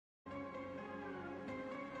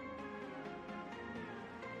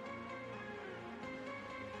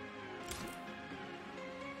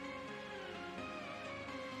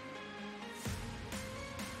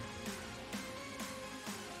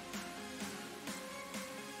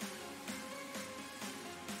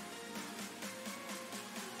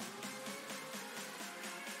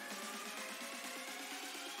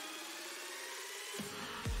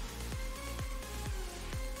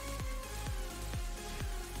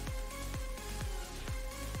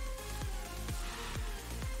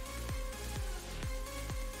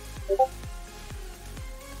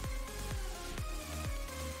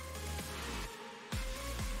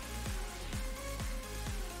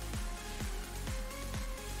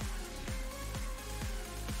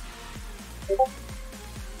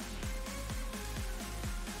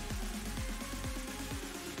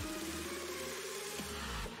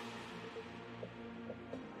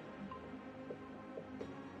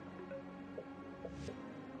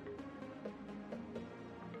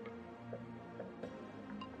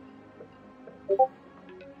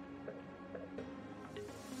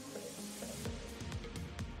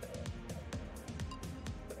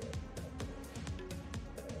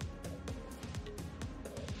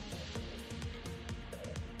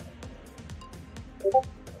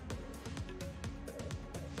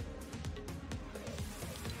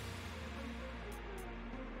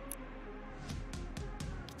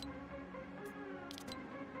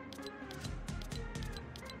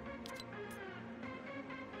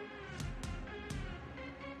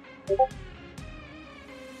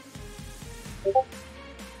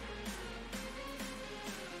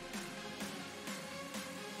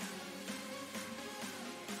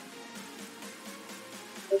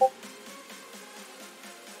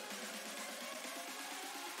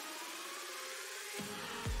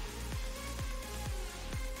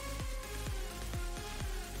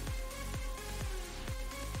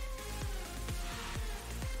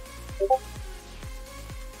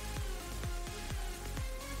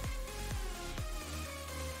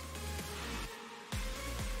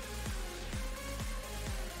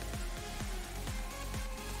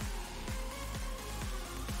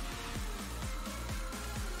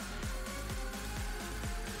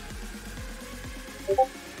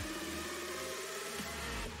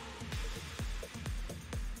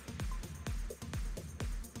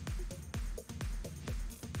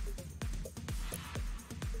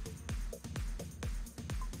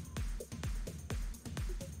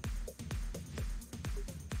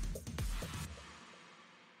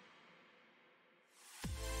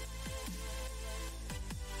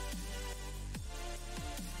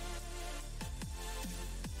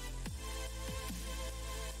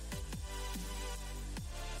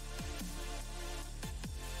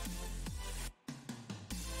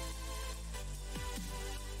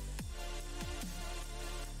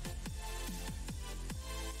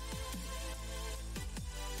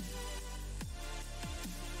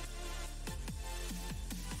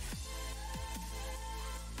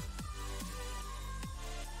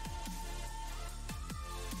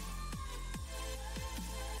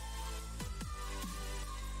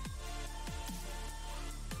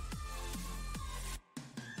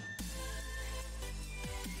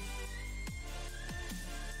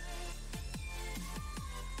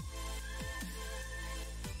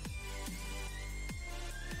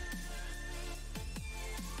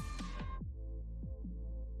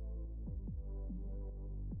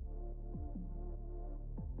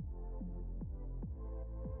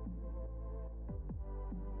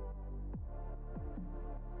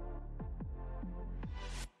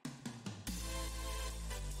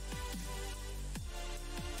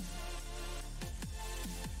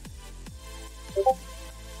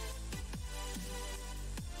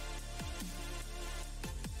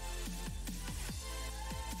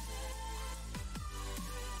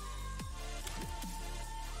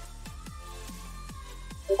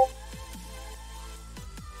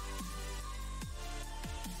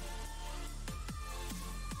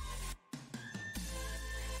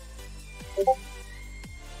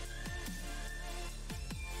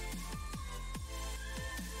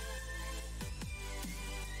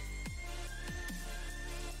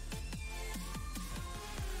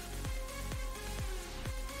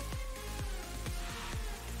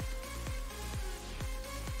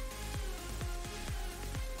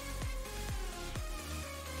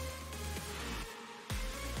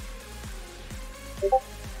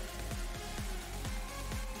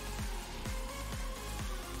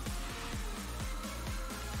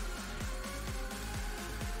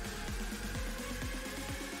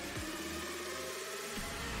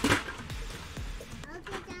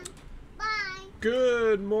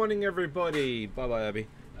Good morning, everybody. Bye-bye, Abby.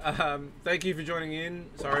 Thank you for joining in.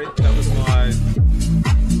 Sorry, that was my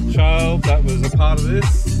child that was a part of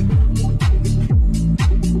this.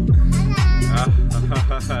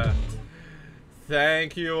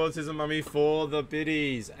 Thank you, Autism Mummy, for the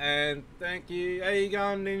biddies. And thank you, how you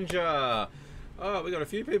going, Ninja? Oh, we got a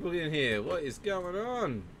few people in here. What is going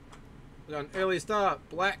on? We got an early start.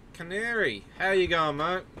 Black Canary. How you going,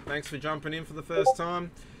 mate? Thanks for jumping in for the first time.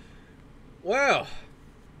 Well,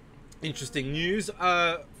 interesting news.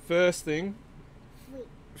 First thing,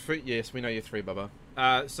 yes, we know you're 3, Bubba.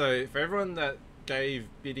 So for everyone that gave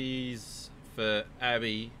biddies for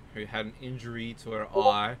Abby, who had an injury to her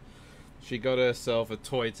eye, she got herself a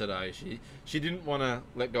toy today. She didn't want to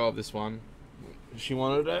let go of this one. She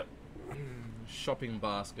wanted it. shopping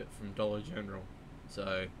basket from Dollar General.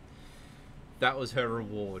 So that was her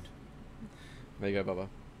reward. There you go, Bubba.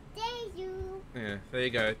 Thank you. Yeah, there you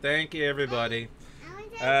go. Thank you, everybody.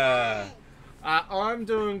 I I'm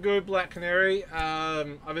doing good, Black Canary.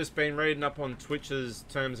 I've just been reading up on Twitch's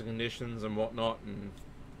terms and conditions and whatnot, and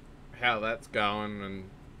how that's going, and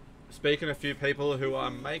speaking to a few people who are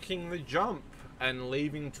making the jump and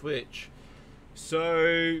leaving Twitch.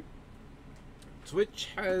 So Twitch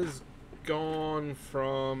has gone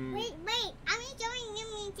from... Wait, I'm enjoying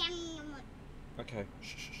you. Okay,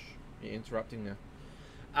 shh. You're interrupting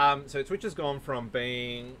now. So Twitch has gone from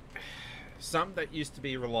being something that used to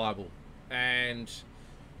be reliable, and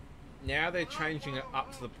now they're changing it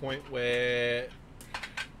up to the point where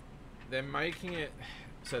they're making it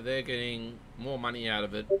so they're getting more money out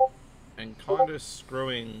of it and kind of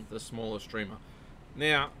screwing the smaller streamer.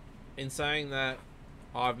 Now, in saying that,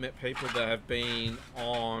 I've met people that have been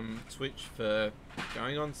on Twitch for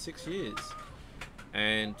going on 6 years,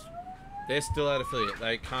 and they're still at affiliate.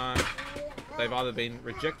 They've either been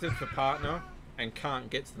rejected for partner and can't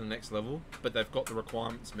get to the next level, but they've got the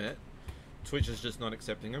requirements met. Twitch is just not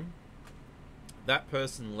accepting them. That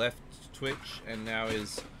person left Twitch and now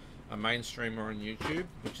is a main streamer on YouTube,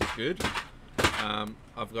 which is good.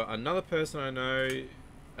 I've got another person I know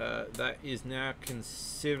that is now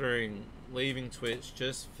considering leaving Twitch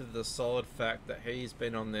just for the solid fact that he's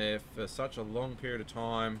been on there for such a long period of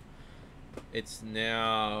time. It's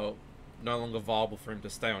now no longer viable for him to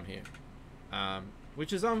stay on here,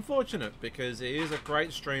 which is unfortunate because he is a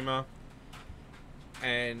great streamer,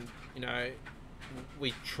 and you know,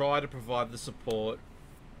 we try to provide the support.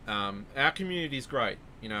 Our community is great,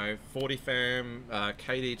 you know, 40fam,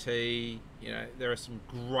 KDT, you know, there are some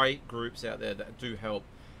great groups out there that do help,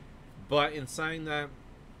 but in saying that,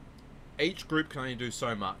 each group can only do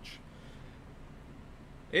so much.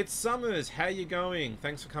 It's Summers, how you going?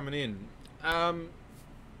 Thanks for coming in.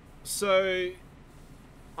 So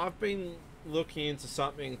I've been looking into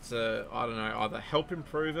something to, I don't know, either help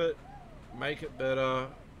improve it, make it better.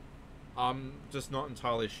 I'm just not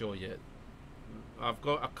entirely sure yet. I've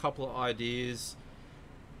got a couple of ideas.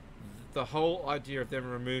 The whole idea of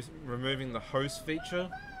them removing the host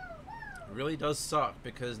feature really does suck,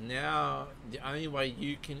 because now the only way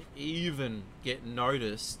you can even get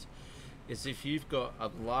noticed is if you've got a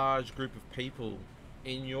large group of people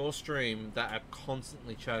in your stream that are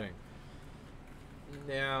constantly chatting.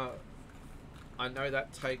 Now, I know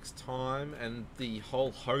that takes time, and the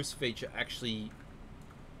whole host feature actually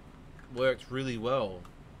worked really well,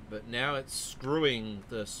 but now it's screwing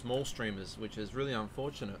the small streamers, which is really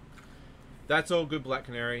unfortunate. That's all good, Black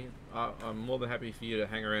Canary. I'm more than happy for you to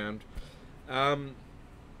hang around. And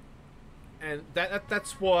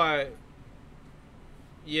that's why,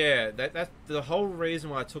 yeah, that's the whole reason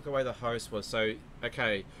why I took away the host was so,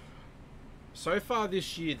 okay, so far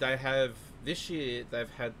this year they've had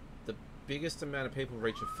the biggest amount of people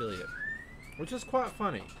reach affiliate, which is quite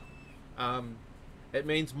funny. It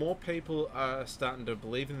means more people are starting to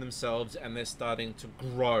believe in themselves, and they're starting to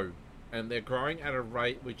grow, and they're growing at a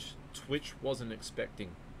rate which Twitch wasn't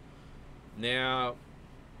expecting. Now,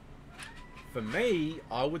 for me,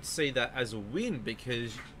 I would see that as a win,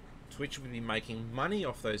 because Twitch would be making money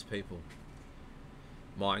off those people.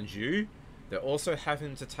 Mind you, they're also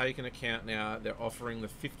having to take into account now, they're offering the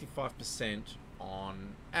 55%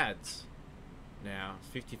 on ads. Now,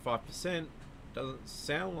 55% doesn't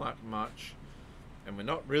sound like much, and we're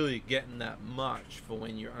not really getting that much for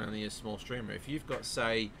when you're only a small streamer. If you've got,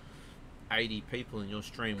 say, 80 people in your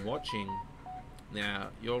stream watching, now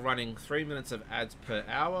you're running 3 minutes of ads per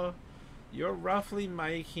hour, you're roughly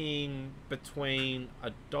making between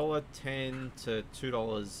 $1.10 to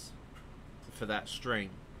 $2 for that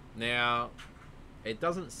stream. Now, it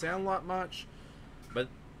doesn't sound like much, but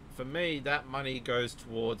for me, that money goes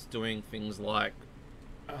towards doing things like,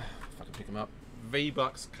 if I can pick them up,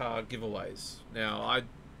 V-Bucks card giveaways. Now, I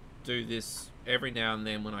do this every now and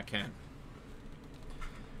then when I can.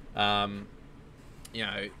 You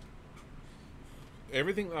know,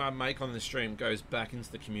 everything that I make on the stream goes back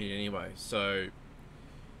into the community anyway. So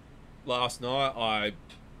last night I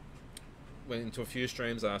went into a few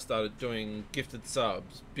streams and I started doing gifted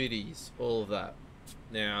subs, biddies, all of that.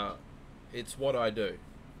 Now, it's what I do,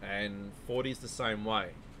 and 40's the same way.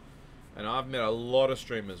 And I've met a lot of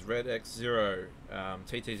streamers, RedX0,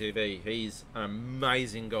 TTTV. He's an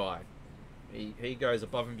amazing guy. He goes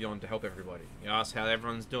above and beyond to help everybody. He asks how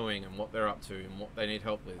everyone's doing and what they're up to and what they need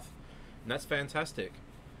help with. And that's fantastic.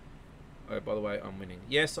 Oh, by the way, I'm winning.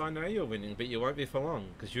 Yes, I know you're winning, but you won't be for long,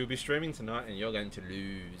 because you'll be streaming tonight and you're going to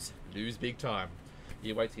lose. Lose big time.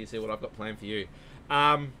 You wait till you see what I've got planned for you.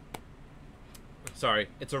 Sorry,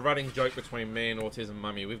 it's a running joke between me and Autism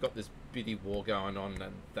Mummy. We've got this biddy war going on,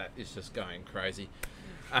 and that is just going crazy.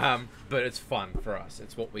 But it's fun for us.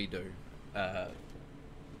 It's what we do.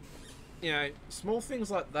 You know, small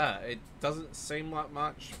things like that. It doesn't seem like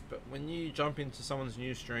much, but when you jump into someone's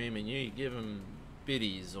new stream and you give them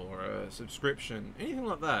biddies or a subscription, anything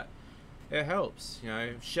like that, it helps. You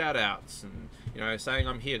know, shout outs and, you know, saying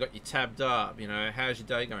I'm here, got you tabbed up, you know, how's your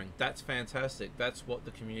day going? That's fantastic. That's what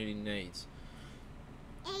the community needs.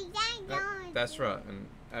 That's right, and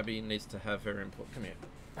Abby needs to have her input. Come here.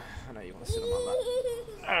 I know you want to sit on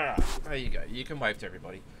my lap. There you go. You can wave to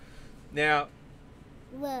everybody. Now,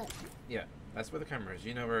 Look. yeah, that's where the camera is.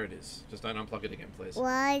 You know where it is. Just don't unplug it again, please.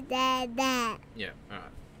 What's that? Yeah,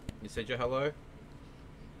 alright. You said your hello?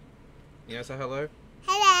 You know, say hello?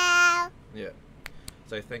 Hello. Yeah.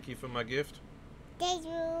 Say thank you for my gift. Thank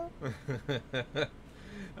you.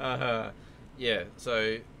 Yeah,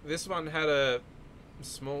 so this one had a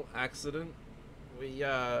small accident. We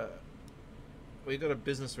got a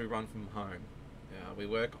business we run from home. We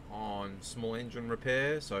work on small engine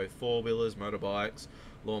repair, so four-wheelers, motorbikes,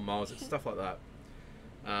 lawnmowers, stuff like that.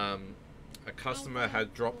 A customer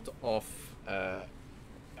had dropped off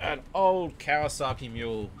an old Kawasaki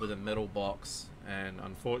mule with a metal box, and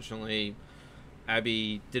unfortunately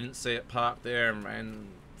Abby didn't see it parked there and ran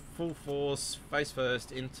full force, face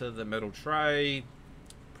first, into the metal tray,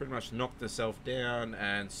 pretty much knocked herself down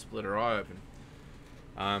and split her eye open.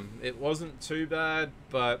 It wasn't too bad,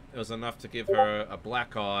 but it was enough to give her a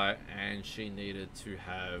black eye, and she needed to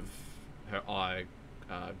have her eye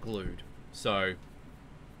glued. So,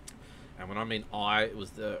 and when I mean eye, it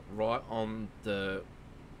was right on the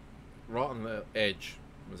edge.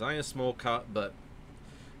 It was only a small cut, but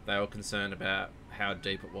they were concerned about how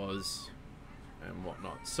deep it was and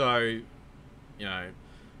whatnot. So, you know,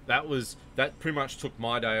 that pretty much took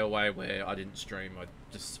my day away, where I didn't stream. I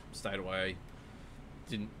just stayed away,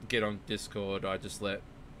 didn't get on Discord. I just let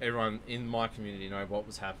everyone in my community know what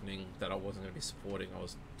was happening, that I wasn't going to be supporting. I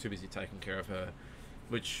was too busy taking care of her,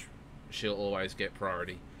 which she'll always get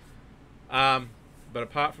priority. But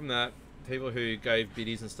apart from that, people who gave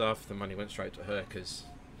biddies and stuff, the money went straight to her, because,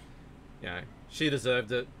 you know, she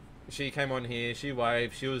deserved it. She came on here, she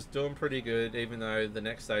waved, she was doing pretty good, even though the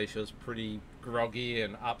next day she was pretty groggy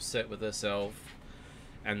and upset with herself.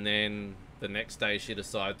 And then the next day she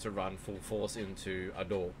decided to run full force into a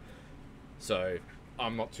door. So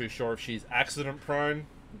I'm not too sure if she's accident prone,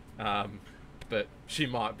 but she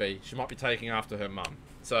might be. She might be taking after her mum.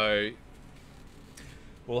 So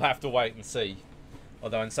we'll have to wait and see.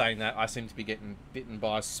 Although in saying that, I seem to be getting bitten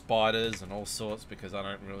by spiders and all sorts, because I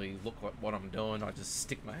don't really look like what I'm doing. I just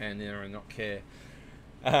stick my hand in there and not care.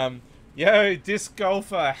 Yo, Disc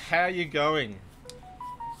Golfer, how you going?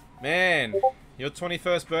 Man, your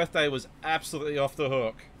 21st birthday was absolutely off the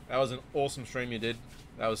hook. That was an awesome stream you did.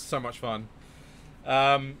 That was so much fun.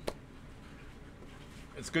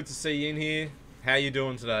 It's good to see you in here. How you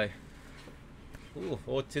doing today? Ooh,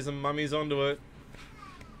 Autism Mummy's onto it.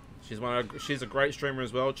 She's a great streamer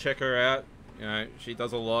as well. Check her out. You know, she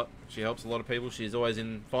does a lot. She helps a lot of people. She's always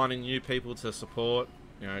in finding new people to support.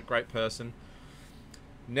 You know, great person.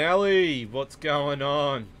 Nelly, what's going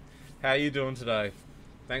on? How you doing today?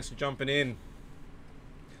 Thanks for jumping in.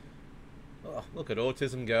 Oh, look at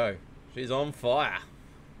Autism go. She's on fire.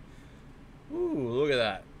 Ooh, look at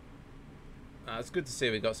that. It's good to see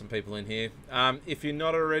we've got some people in here. If you're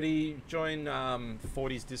not already, join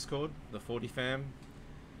 40's Discord, the 40 fam.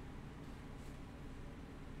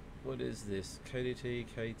 What is this? KDT,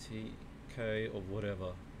 KTK, or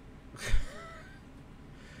whatever.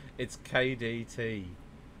 It's KDT.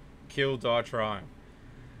 Kill, die, trying.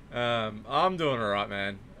 I'm doing alright,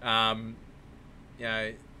 man. You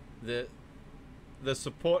know, the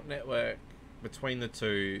support network between the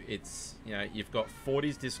two, it's, you know, you've got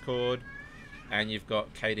 40's Discord and you've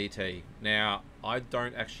got KDT. Now, I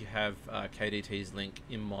don't actually have KDT's link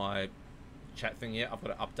in my chat thing yet. I've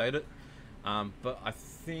got to update it. But I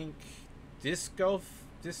think Disc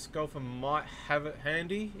Golfer might have it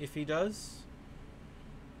handy if he does.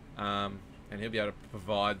 And he'll be able to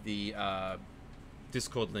provide the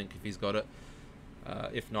Discord link if he's got it.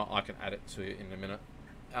 If not, I can add it to it in a minute.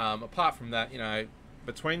 Apart from that, you know,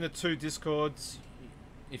 between the two Discords,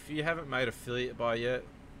 if you haven't made affiliate by yet,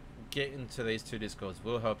 get into these two Discords.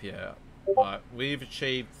 We'll help you out. But we've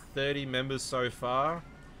achieved 30 members so far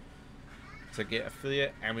to get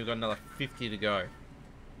affiliate, and we've got another 50 to go.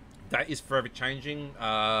 That is forever changing.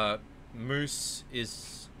 Moose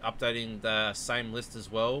is updating the same list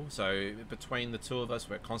as well, so between the two of us,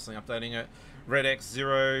 we're constantly updating it.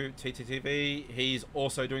 RedX0 TTTV, he's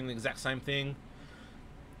also doing the exact same thing.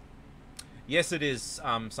 Yes, it is,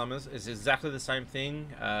 Summers. It's exactly the same thing.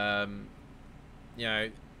 You know,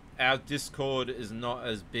 our Discord is not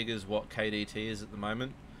as big as what KDT is at the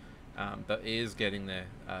moment, but it is getting there.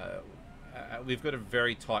 We've got a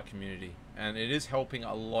very tight community, and it is helping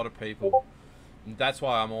a lot of people. And that's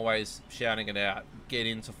why I'm always shouting it out. Get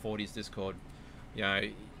into 40's Discord. You know,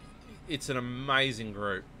 it's an amazing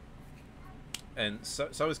group. And so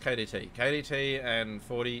is KDT. KDT and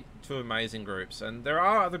 40, two amazing groups. And there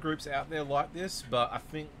are other groups out there like this, but I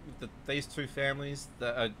think that these two families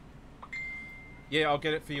that are... Yeah, I'll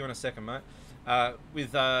get it for you in a second, mate.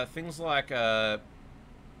 With things like 40's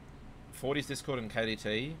Discord and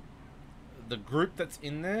KDT, the group that's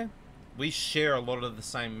in there, we share a lot of the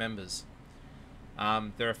same members.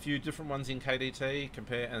 There are a few different ones in KDT,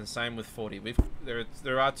 and same with 40.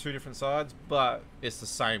 There are two different sides, but it's the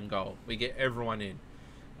same goal. We get everyone in.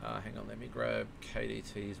 Hang on, let me grab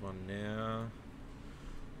KDT's one now.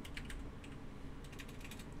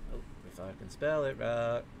 Oh, if I can spell it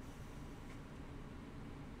right.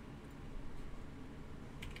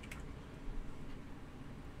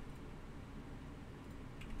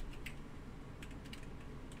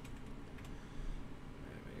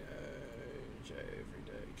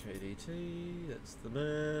 KDT, that's the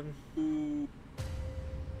man.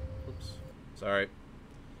 Oops, sorry.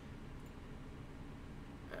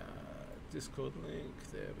 Discord link,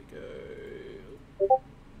 there we go.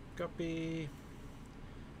 Copy.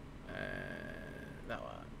 And that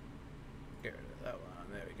one. Get rid of that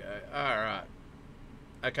one, there we go. Alright.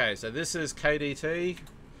 Okay, so this is KDT.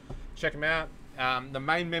 Check them out. The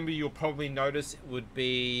main member you'll probably notice would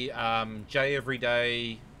be J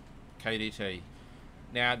Everyday KDT.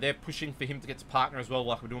 Now, they're pushing for him to get to partner as well,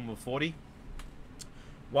 like we're doing with 40.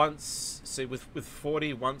 With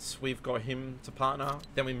 40, once we've got him to partner,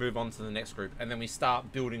 then we move on to the next group. And then we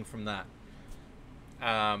start building from that.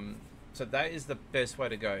 So that is the best way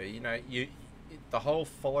to go. You know, the whole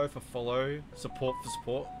follow for follow, support for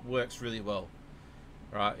support works really well.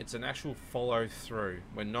 Right? It's an actual follow through.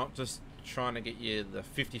 We're not just trying to get you the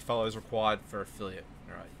 50 follows required for affiliate.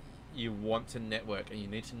 Right? You want to network, and you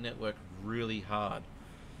need to network really hard.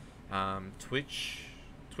 Twitch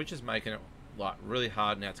is making it like really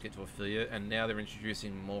hard now to get to affiliate, and now they're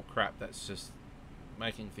introducing more crap that's just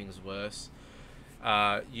making things worse.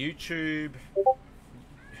 YouTube,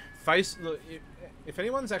 look, if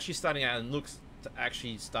anyone's actually starting out and looks to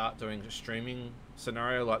actually start doing a streaming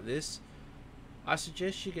scenario like this, I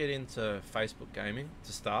suggest you get into Facebook gaming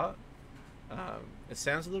to start. It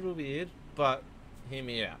sounds a little weird, but hear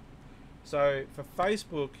me out. So for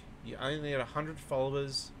Facebook, you only need 100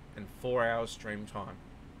 followers and 4 hours stream time.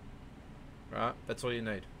 Right? That's all you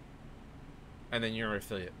need. And then you're an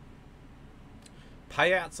affiliate.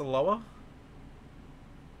 Payouts are lower.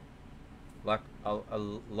 Like a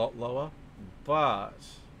lot lower. But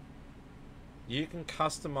you can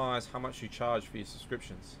customize how much you charge for your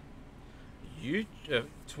subscriptions.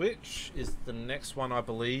 Twitch is the next one, I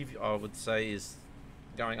believe, I would say is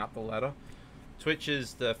going up the ladder. Twitch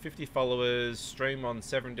is the 50 followers, stream on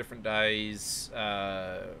 7 different days,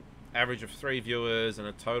 average of 3 viewers, and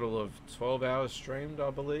a total of 12 hours streamed, I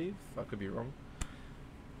believe. I could be wrong.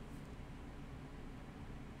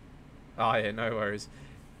 Oh yeah, no worries.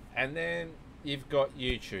 And then you've got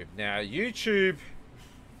YouTube. Now YouTube,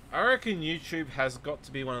 I reckon YouTube has got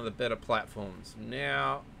to be one of the better platforms.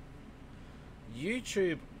 Now,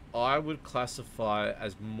 YouTube I would classify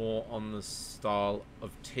as more on the style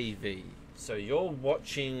of TV. So you're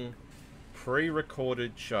watching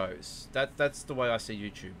pre-recorded shows. That's the way I see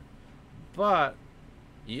YouTube. But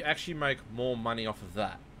you actually make more money off of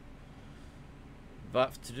that.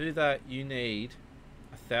 But to do that, you need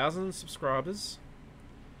 1,000 subscribers,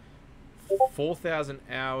 4,000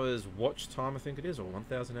 hours watch time, I think it is, or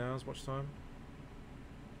 1,000 hours watch time.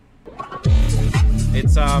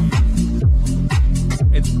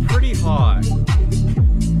 It's pretty high.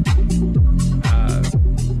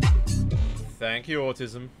 Thank you,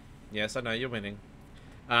 Autism. Yes, I know you're winning.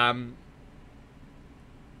 You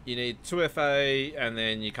need 2FA, and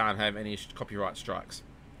then you can't have any copyright strikes,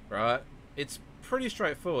 right? It's pretty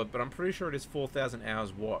straightforward, but I'm pretty sure it is 4,000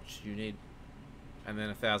 hours watched you need, and then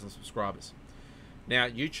 1,000 subscribers. Now,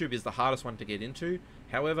 YouTube is the hardest one to get into.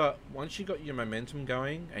 However, once you got your momentum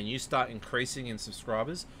going and you start increasing in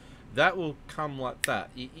subscribers, that will come like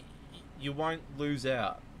that. You won't lose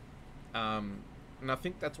out. And I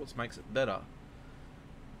think that's what makes it better.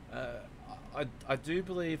 I do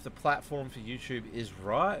believe the platform for YouTube is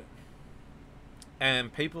right.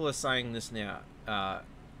 And people are saying this now.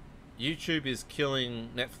 YouTube is killing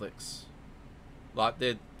Netflix. Like,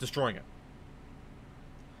 they're destroying it.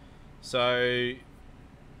 So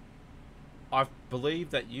I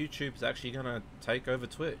believe that YouTube's actually going to take over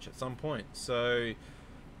Twitch at some point. So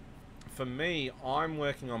for me, I'm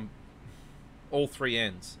working on all three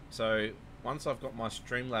ends. So once I've got my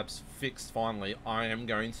Streamlabs fixed finally, I am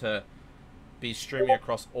going to be streaming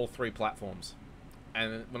across all three platforms.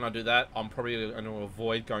 And when I do that, I'm probably going to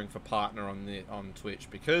avoid going for partner on Twitch,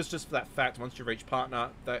 because just for that fact, once you reach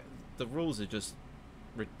partner, the rules are just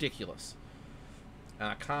ridiculous, and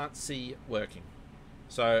I can't see it working.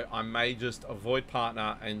 So I may just avoid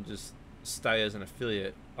partner and just stay as an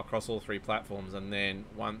affiliate across all three platforms, and then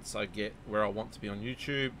once I get where I want to be on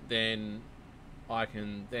YouTube, then I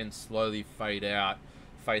can then slowly fade out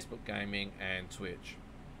Facebook gaming and Twitch.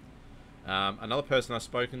 Another person I've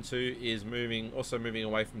spoken to is also moving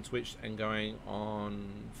away from Twitch and going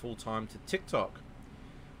on full-time to TikTok.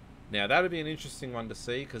 Now that would be an interesting one to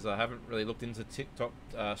see, because I haven't really looked into TikTok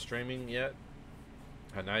streaming yet.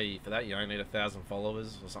 I know for that you only need 1,000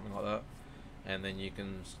 followers or something like that, and then you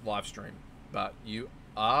can live stream. But you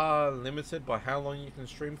are limited by how long you can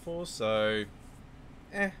stream for, so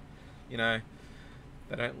you know,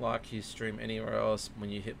 they don't like you stream anywhere else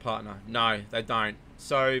when you hit partner. No, they don't.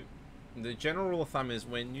 So the general rule of thumb is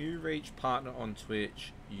when you reach partner on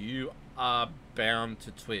Twitch, you are bound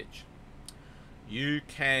to Twitch. You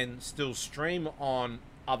can still stream on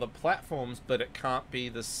other platforms, but it can't be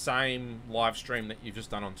the same live stream that you've just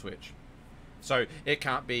done on Twitch. So it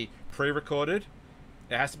can't be pre-recorded.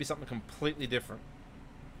 It has to be something completely different.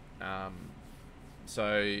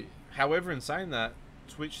 So, however, in saying that,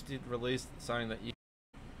 Twitch did release saying that you...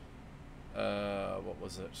 what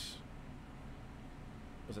was it?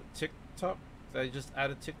 Was it TikTok? They just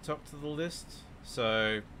added TikTok to the list.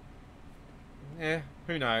 So, yeah,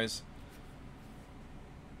 who knows?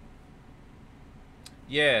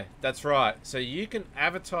 Yeah, that's right. So you can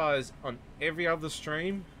advertise on every other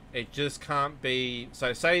stream. It just can't be...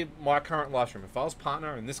 So say my current live stream. If I was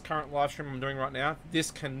partner in this current live stream I'm doing right now,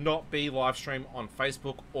 this cannot be live stream on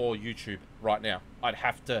Facebook or YouTube right now. I'd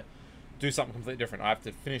have to do something completely different. I have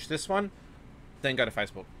to finish this one, then go to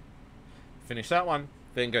Facebook. Finish that one,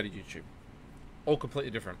 then go to YouTube. All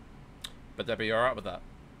completely different. But they'd be alright with that.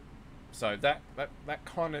 So that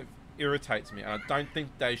kind of irritates me, and I don't think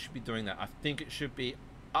they should be doing that. I think it should be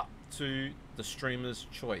up to the streamer's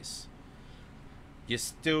choice. You're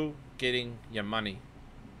still getting your money.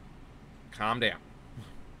 Calm down.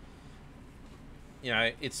 You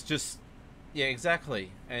know, it's just... Yeah,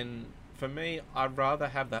 exactly. And for me, I'd rather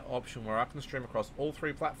have that option where I can stream across all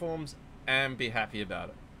three platforms and be happy about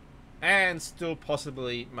it. And still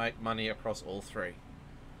possibly make money across all three.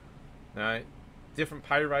 You know, different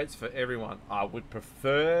pay rates for everyone. I would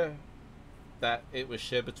prefer that it was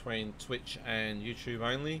shared between Twitch and YouTube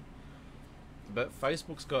only. But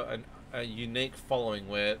Facebook's got a unique following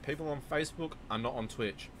where people on Facebook are not on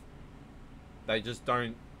Twitch. They just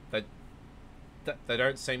don't... They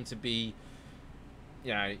don't seem to be,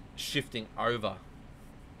 you know, shifting over.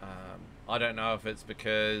 I don't know if it's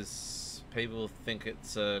because people think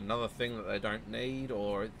it's another thing that they don't need,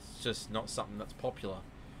 or it's just not something that's popular.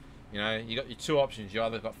 You know, you got your two options. You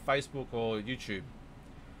either got Facebook or YouTube,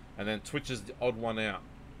 and then Twitch is the odd one out.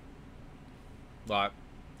 Like,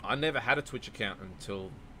 I never had a Twitch account until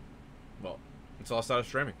I started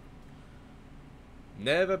streaming.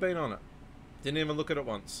 Never been on it. Didn't even look at it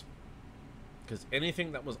once. Because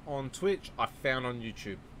anything that was on Twitch, I found on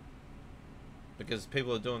YouTube. Because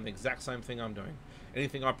people are doing the exact same thing I'm doing.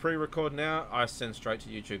 Anything I pre-record now, I send straight to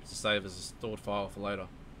YouTube to save as a stored file for later.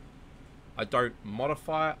 I don't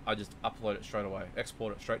modify it, I just upload it straight away.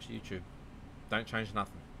 Export it straight to YouTube. Don't change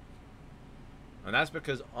nothing. And that's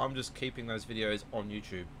because I'm just keeping those videos on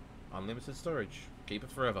YouTube. Unlimited storage. Keep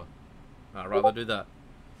it forever. I'd rather do that.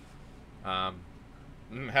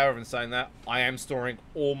 However, in saying that, I am storing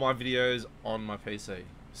all my videos on my PC.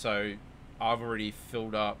 So, I've already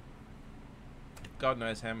filled up God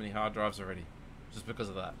knows how many hard drives already. Just because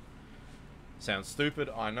of that. Sounds stupid,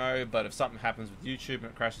 I know, but if something happens with YouTube and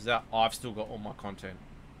it crashes out, I've still got all my content.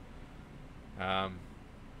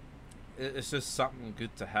 It's just something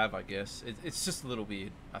good to have, I guess. It's just a little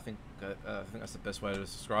weird. I think that's the best way to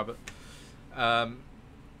describe it.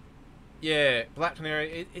 Yeah, Black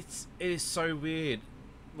Canary, it is so weird.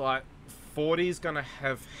 Like, 40's gonna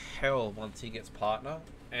have hell once he gets partner,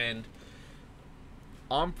 and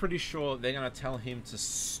I'm pretty sure they're gonna tell him to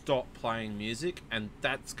stop playing music, and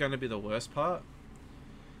that's gonna be the worst part.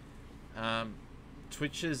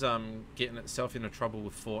 Twitch is getting itself into trouble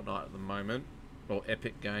with Fortnite at the moment, or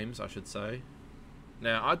Epic Games, I should say.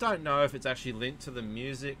 Now, I don't know if it's actually linked to the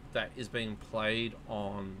music that is being played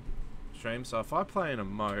on stream. So if I play an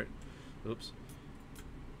emote, oops.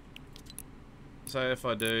 So if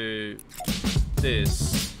I do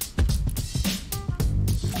this.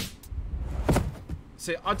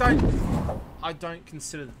 See, I don't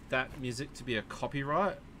consider that music to be a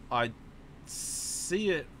copyright. I see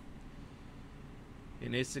it. He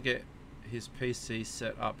needs to get his PC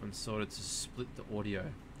set up and sorted to split the audio.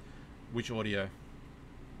 Which audio?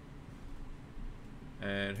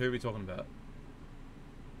 And who are we talking about?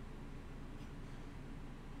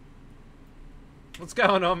 What's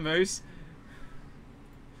going on, Moose?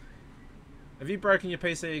 Have you broken your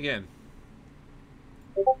PC again?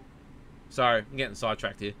 Sorry, I'm getting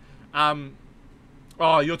sidetracked here.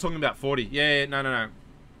 Oh, you're talking about 40. Yeah, no.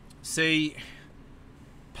 See,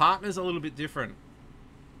 partner's a little bit different.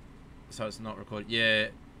 So it's not recorded. Yeah.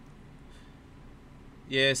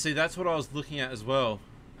 Yeah, see, that's what I was looking at as well.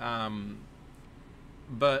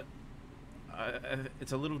 But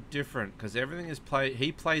it's a little different because everything is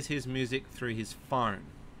he plays his music through his phone.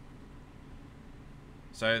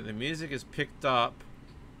 So the music is picked up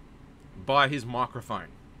by his microphone.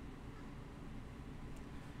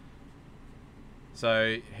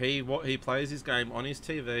 So he plays his game on his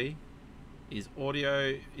TV. His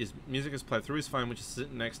music is played through his phone, which is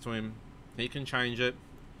sitting next to him. He can change it.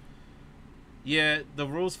 Yeah, the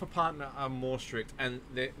rules for partner are more strict, and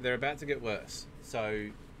they're about to get worse. So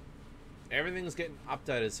everything's getting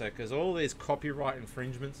updated. So because all these copyright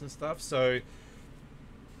infringements and stuff. So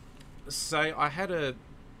say I had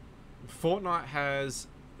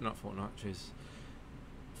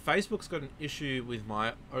Facebook's got an issue with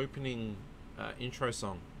my opening intro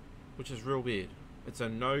song, which is real weird. It's a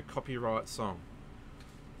no copyright song.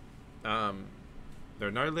 There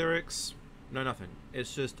are no lyrics, no nothing.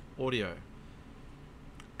 It's just audio.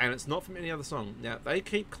 And it's not from any other song. Now, they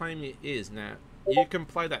keep claiming it is. Now, you can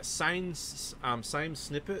play that same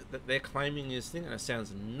snippet that they're claiming is thing, and it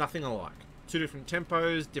sounds nothing alike. Two different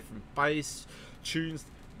tempos, different bass, tunes.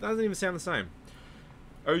 Doesn't even sound the same.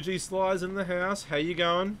 OG Sly's in the house. How you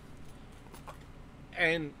going?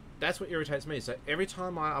 And that's what irritates me. So every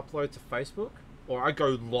time I upload to Facebook, or I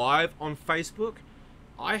go live on Facebook,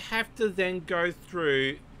 I have to then go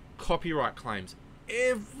through copyright claims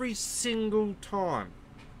every single time.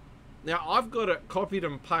 Now I've got it copied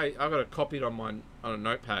and paste. I've got it copied on a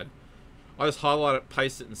notepad. I just highlight it,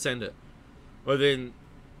 paste it, and send it. Within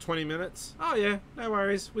 20 minutes, oh yeah, no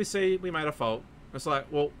worries. We see we made a fault. It's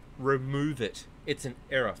like, well, remove it. It's an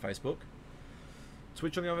error, Facebook.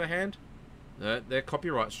 Twitch, on the other hand, they're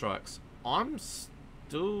copyright strikes. I'm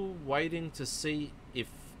still waiting to see if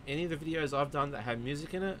any of the videos I've done that have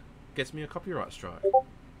music in it gets me a copyright strike.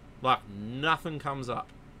 Like, nothing comes up,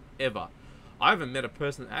 ever. I haven't met a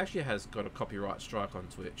person that actually has got a copyright strike on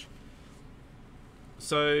Twitch.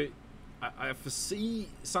 So, I foresee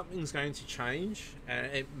something's going to change, and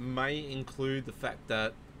it may include the fact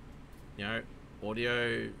that, you know,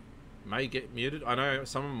 audio may get muted. I know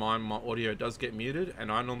some of my audio does get muted,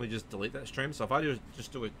 and I normally just delete that stream. So if I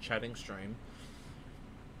just do a chatting stream,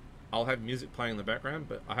 I'll have music playing in the background,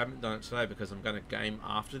 but I haven't done it today because I'm going to game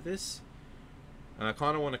after this, and I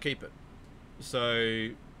kind of want to keep it. So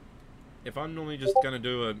if I'm normally just going to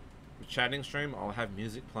do a chatting stream, I'll have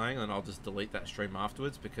music playing, and I'll just delete that stream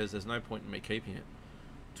afterwards because there's no point in me keeping it.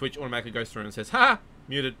 Twitch automatically goes through and says, ha!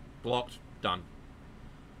 Muted, blocked, done.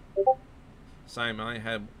 Same, I only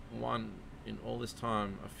had one in all this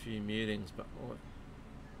time, a few mutings, but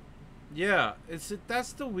yeah,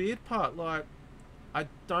 that's the weird part. Like, I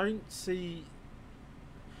don't see.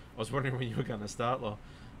 I was wondering when you were going to start, like,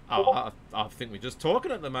 I think we're just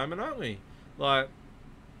talking at the moment, aren't we? Like,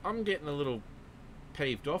 I'm getting a little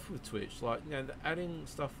peeved off with Twitch. Like, you know, they're adding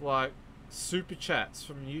stuff like super chats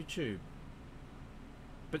from YouTube,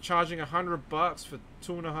 but charging $100 for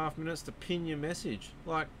 2.5 minutes to pin your message.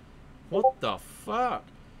 Like, what the fuck?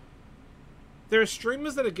 There are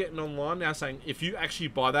streamers that are getting online now saying, if you actually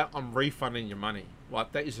buy that, I'm refunding your money.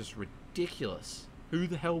 Like, that is just ridiculous. Who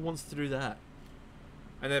the hell wants to do that?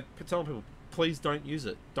 And they're telling people, please don't use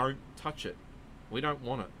it. Don't touch it. We don't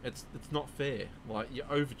want it. It's not fair. Like,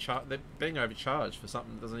 they're being overcharged for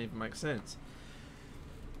something that doesn't even make sense.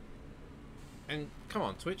 And come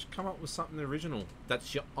on, Twitch, come up with something original.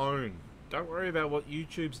 That's your own. Don't worry about what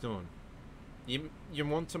YouTube's doing. You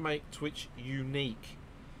want to make Twitch unique.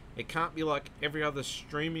 It can't be like every other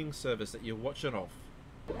streaming service that you watch it off.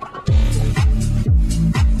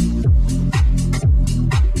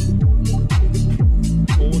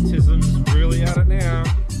 Autism's really at it now.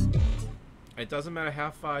 It doesn't matter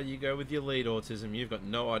how far you go with your lead, Autism, you've got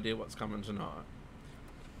no idea what's coming tonight.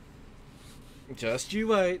 Just you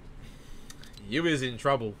wait. You is in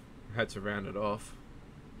trouble. Had to round it off.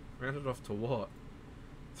 Round it off to what?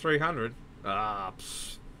 300? Ah,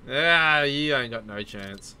 you ain't got no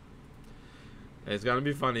chance. It's gonna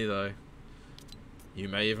be funny though. You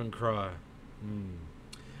may even cry.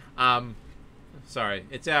 Sorry,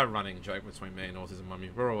 it's our running joke between me and Autism Mummy.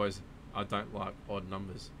 We're always, I don't like odd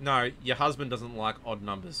numbers. No, your husband doesn't like odd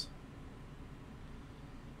numbers.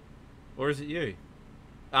 Or is it you?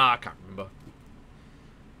 I can't remember.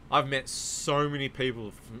 I've met so many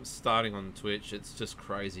people from starting on Twitch. It's just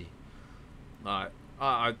crazy. Like,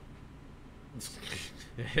 oh,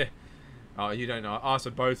 you don't know. Oh,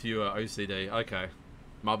 so both of you are OCD. Okay,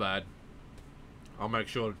 my bad. I'll make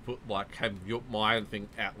sure to put like have my thing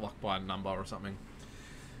outlocked by a number or something.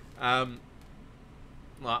 Like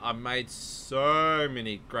I've made so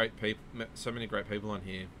many great people on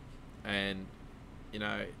here, and you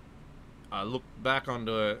know, I look back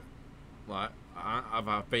onto it like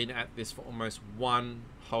I've been at this for almost one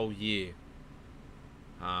whole year,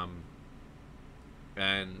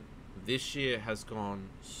 and this year has gone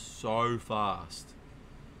so fast,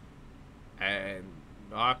 and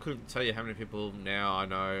I couldn't tell you how many people now I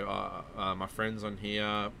know. My friends on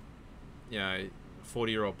here, you know,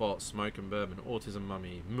 40-year-old Bolt, Smoking Bourbon, Autism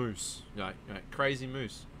Mummy, Moose, you know, Crazy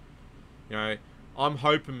Moose. You know, I'm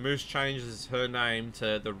hoping Moose changes her name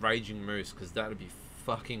to the Raging Moose, because that would be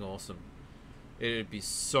fucking awesome. It would be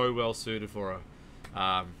so well suited for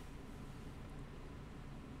her.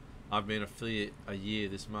 I've been affiliate a year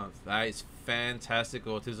this month. That is fantastic,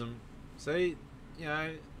 Autism. See, you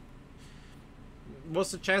know,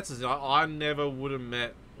 what's the chances? I never would have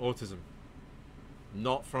met Autism.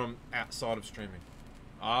 Not from outside of streaming.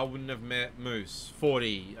 I wouldn't have met Moose,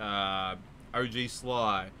 40, OG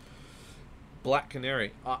Sly, Black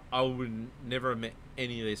Canary. I would never have met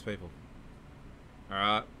any of these people.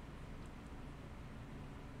 Alright?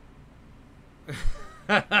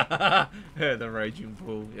 The Raging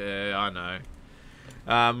Bull. Yeah, I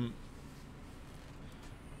know.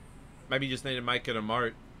 Maybe you just need to make it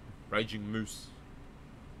emote. Raging Moose.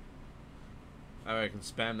 I can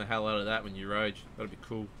spam the hell out of that when you rage. That'd be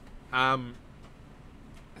cool.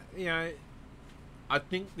 You know, I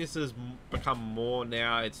think this has become more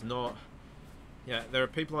now. It's not. Yeah, there are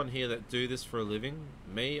people on here that do this for a living.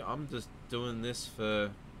 Me, I'm just doing this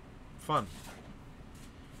for fun.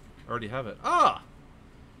 I already have it. Ah!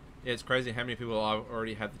 Yeah, it's crazy how many people I've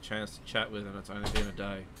already had the chance to chat with, and it's only been a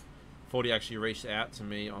day. 40 actually reached out to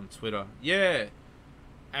me on Twitter. Yeah!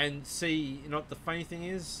 And see, you know what the funny thing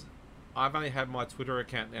is? I've only had my Twitter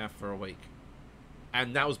account now for a week.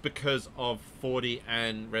 And that was because of 40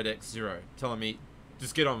 and RedX0 telling me,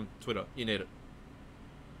 just get on Twitter, you need it.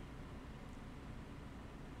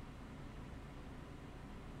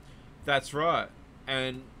 That's right.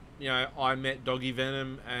 And, you know, I met Doggy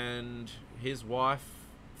Venom and his wife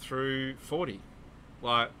through 40.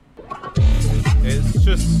 Like, it's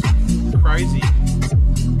just crazy.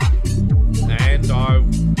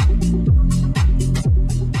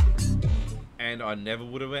 And I never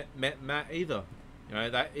would have met Matt either. You know,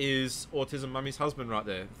 that is Autism Mummy's husband right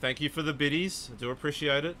there. Thank you for the biddies. I do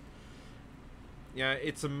appreciate it. You know,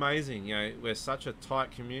 it's amazing. You know, we're such a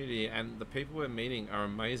tight community, and the people we're meeting are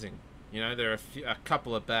amazing. You know, there are a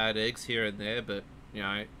couple of bad eggs here and there, but, you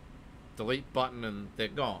know, delete button and they're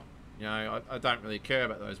gone. You know, I don't really care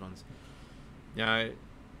about those ones. You know,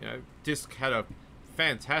 Disc had a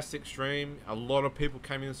fantastic stream. A lot of people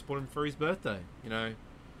came in and supported him for his birthday. You know,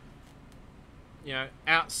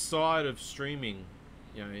 outside of streaming,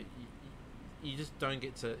 you know, you just don't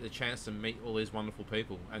get the chance to meet all these wonderful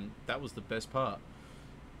people, and that was the best part.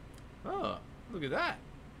 Oh, look at that.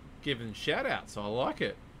 Giving shout outs. I like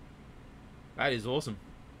it. That is awesome.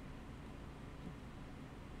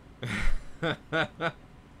 I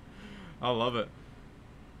love it.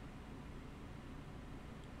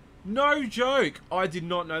 No joke. I did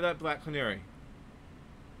not know that, Black Canary.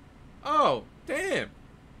 Oh, damn.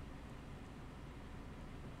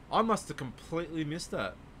 I must have completely missed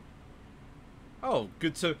that. Oh,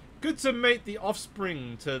 good to meet the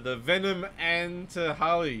offspring to the Venom and to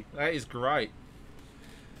Harley. That is great.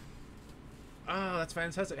 Ah, that's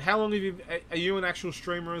fantastic. How long have you... Are you an actual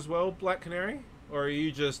streamer as well, Black Canary? Or are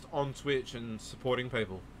you just on Twitch and supporting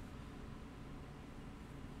people?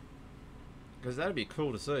 Because that'd be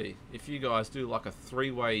cool to see. If you guys do like a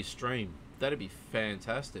 3-way stream, that'd be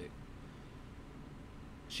fantastic.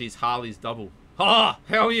 She's Harley's double. Ah,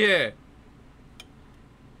 hell yeah!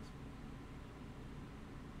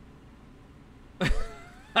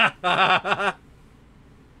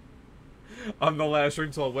 I'm not allowed to stream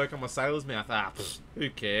until I work on my sailor's mouth. Ah, who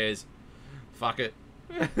cares? Fuck it.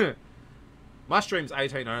 My stream's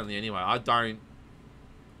 18 only anyway. I don't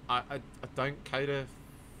cater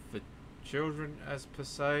for children as per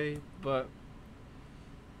se, but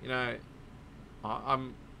you know,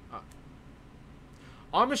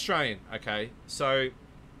 I'm Australian, okay? So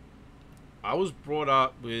I was brought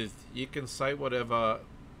up with you can say whatever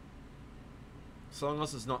so long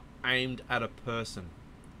as it's not aimed at a person.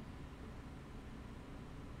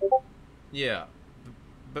 Yeah.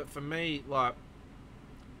 But for me, like,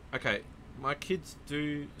 okay, my kids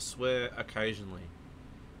do swear occasionally.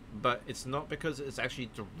 But it's not because it's actually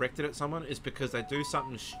directed at someone, it's because they do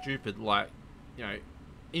something stupid like, you know,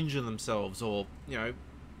 injure themselves or, you know,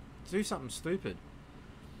 do something stupid.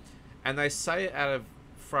 And they say it out of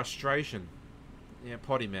frustration. Yeah,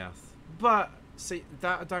 potty mouth. But, see,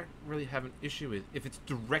 that I don't really have an issue with. If it's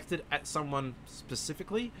directed at someone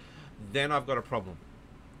specifically, then I've got a problem.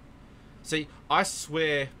 See, I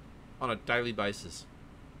swear on a daily basis.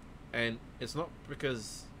 And it's not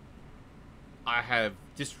because I have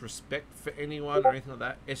disrespect for anyone or anything like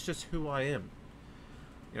that. It's just who I am.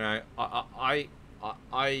 You know,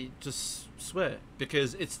 I just swear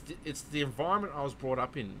because it's the environment I was brought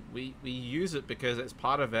up in. We use it because it's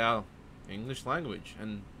part of our English language,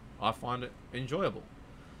 and I find it enjoyable.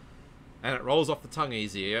 And it rolls off the tongue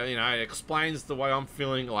easier. You know, it explains the way I'm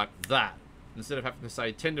feeling like that. Instead of having to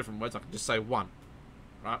say 10 different words, I can just say one.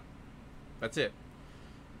 Right? That's it.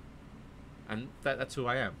 And that's who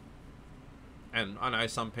I am. And I know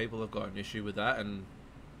some people have got an issue with that, and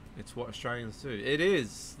it's what Australians do. It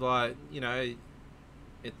is, like, you know,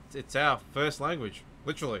 it's our first language,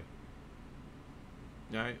 literally.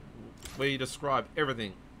 You know, we describe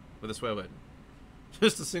everything with a swear word.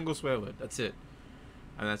 Just a single swear word, that's it.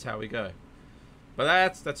 And that's how we go. But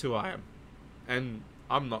that's who I am. And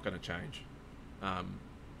I'm not going to change.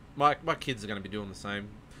 My kids are going to be doing the same.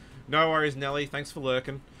 No worries, Nelly, thanks for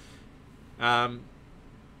lurking. And,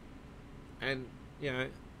 you know,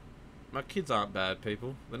 my kids aren't bad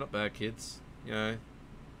people. They're not bad kids. You know,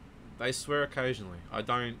 they swear occasionally. I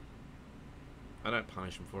don't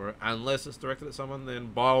punish them for it. Unless it's directed at someone, then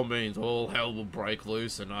by all means, all hell will break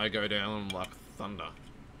loose and I go down like thunder.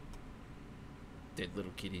 Dead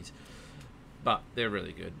little kiddies. But they're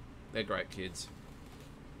really good. They're great kids.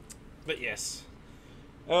 But yes.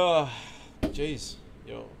 Oh, jeez.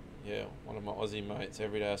 Yeah, one of my Aussie mates,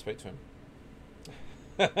 every day I speak to him.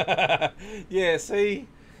 Yeah, see?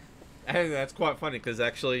 And that's quite funny because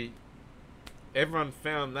actually everyone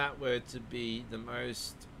found that word to be the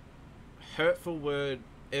most hurtful word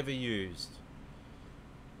ever used.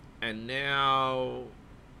 And now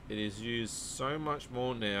it is used so much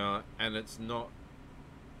more now, and it's not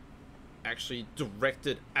actually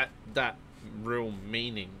directed at that real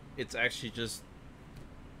meaning. It's actually just,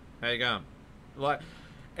 how you going? Like,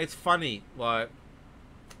 it's funny, like,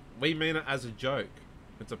 we mean it as a joke.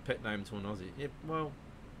 It's a pet name to an Aussie. Yeah, well,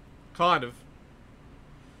 kind of.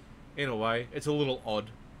 In a way. It's a little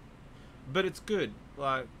odd. But it's good.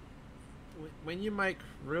 Like, when you make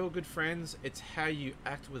real good friends, it's how you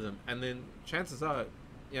act with them. And then chances are,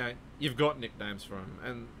 you know, you've got nicknames for them.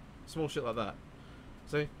 And small shit like that.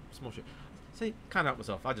 See? Small shit. See? Can't help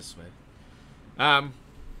myself. I just swear.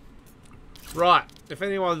 Right. If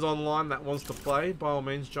anyone's online that wants to play, by all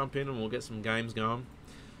means, jump in and we'll get some games going.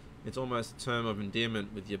 It's almost a term of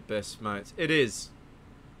endearment with your best mates. It is.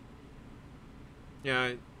 You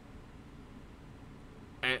know,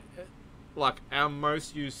 and, like, our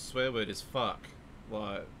most used swear word is fuck.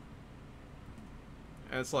 Like,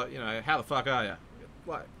 and it's like, you know, how the fuck are you?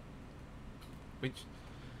 Like, which,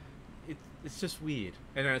 it's just weird.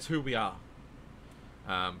 And it's who we are.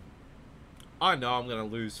 I know I'm going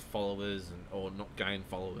to lose followers or not gain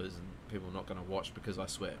followers and people are not going to watch because I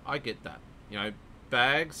swear. I get that. You know,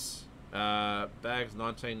 Bags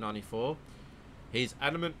 1994, he's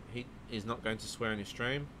adamant he's not going to swear in his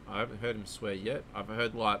stream. I haven't heard him swear yet. I've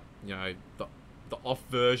heard, like, you know, the off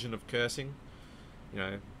version of cursing, you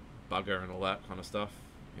know, bugger and all that kind of stuff,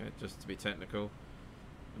 you know, just to be technical.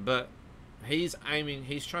 But he's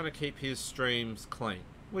trying to keep his streams clean,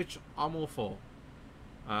 which I'm all for.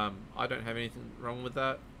 I don't have anything wrong with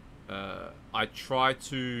that. I try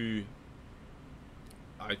to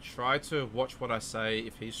watch what I say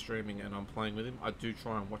if he's streaming and I'm playing with him. I do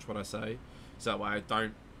try and watch what I say, so that way I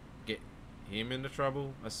don't get him into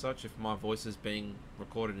trouble as such if my voice is being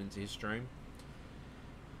recorded into his stream.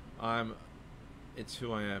 It's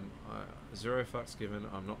who I am. Zero fucks given.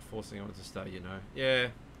 I'm not forcing anyone to stay, you know.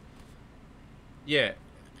 Yeah,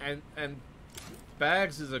 and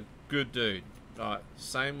Bags is a good dude.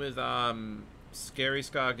 Same with Scary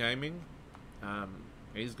Scar Gaming.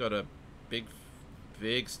 He's got a big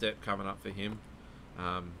step coming up for him.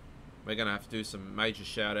 We're gonna have to do some major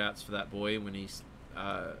shout outs for that boy when he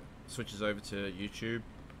switches over to YouTube.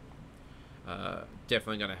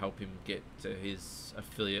 Definitely going to help him get to his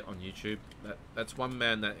affiliate on YouTube. That's one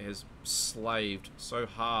man that has slaved so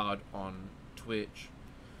hard on Twitch.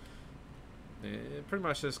 Pretty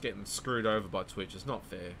much just getting screwed over by Twitch. It's not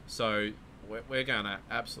fair. So we're going to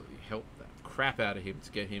absolutely help the crap out of him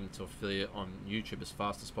to get him to affiliate on YouTube as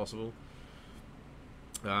fast as possible.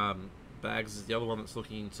 Bags is the other one that's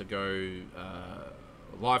looking to go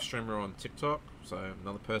live streamer on TikTok. So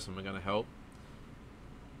another person we're going to help.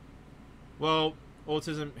 Well,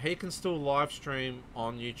 Autism, he can still live stream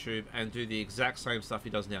on YouTube and do the exact same stuff he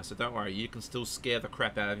does now. So don't worry, you can still scare the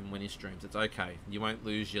crap out of him when he streams. It's okay. You won't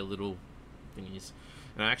lose your little thingies.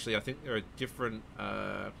 And actually, I think there are different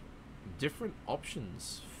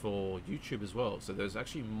options for YouTube as well. So there's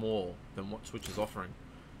actually more than what Twitch is offering.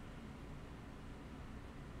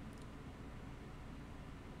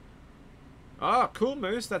 Ah, cool,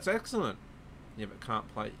 Moose. That's excellent. Yeah, but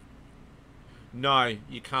can't play. No,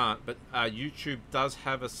 you can't. But YouTube does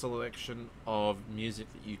have a selection of music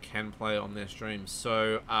that you can play on their streams.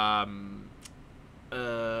 So,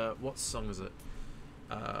 what song is it?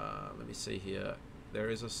 Let me see here. There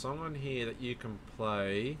is a song on here that you can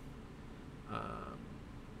play. I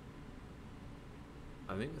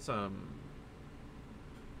think it's fuck,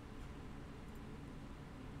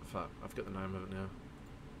 I forget the name of it now.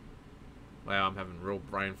 Wow, I'm having real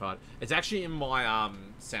brain fart. It's actually in my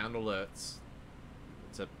sound alerts.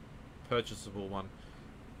 It's a purchasable one.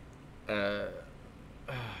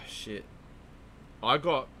 Shit. I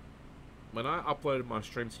got, when I uploaded my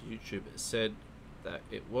stream to YouTube, it said that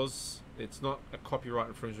it's not a copyright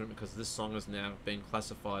infringement because this song is now being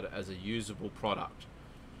classified as a usable product.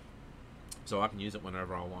 So I can use it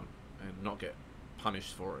whenever I want and not get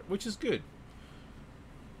punished for it, which is good.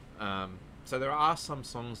 So there are some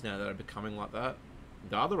songs now that are becoming like that.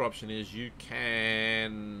 The other option is you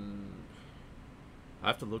can... I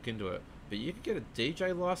have to look into it. But you can get a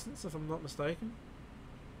DJ license if I'm not mistaken.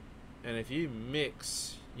 And if you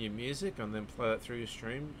mix your music and then play it through your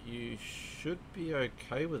stream, you should be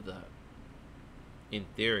okay with that. In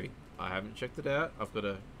theory. I haven't checked it out. I've got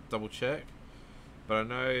to double check. But I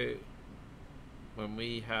know when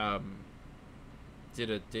we did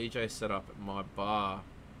a DJ setup at my bar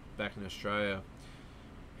back in Australia,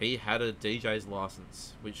 he had a DJ's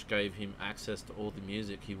license which gave him access to all the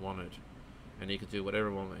music he wanted, and he could do whatever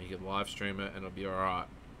he wanted. He could live stream it and it'll be alright.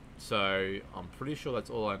 So I'm pretty sure that's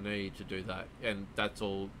all I need to do that, and that's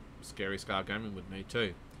all Scary Scar Gaming would need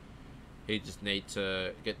too. He just need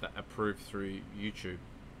to get that approved through YouTube.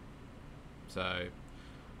 So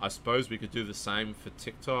I suppose we could do the same for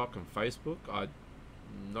TikTok and Facebook. I'm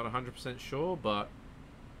not 100% sure, but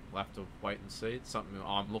we'll have to wait and see. It's something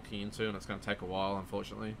I'm looking into, and it's going to take a while,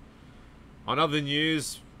 unfortunately. On other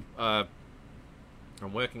news, I'm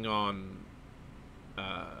working on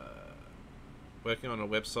a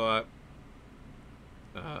website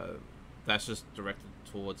that's just directed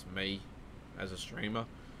towards me as a streamer.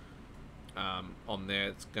 On there,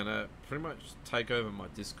 it's going to pretty much take over my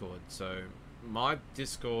Discord. So my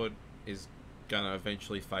Discord is going to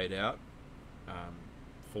eventually fade out.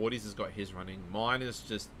 40s has got his running. Mine is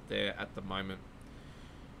just there at the moment.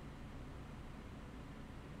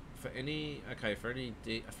 For a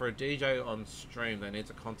DJ on stream, they need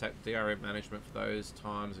to contact DRM management for those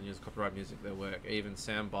times and use copyright music their work. Even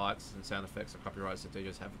sound bites and sound effects are copyrighted, so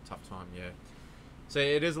DJs have a tough time. Yeah, so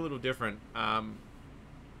it is a little different. But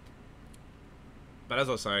as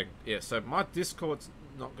I was saying, yeah. So my Discord's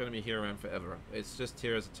not going to be here around forever. It's just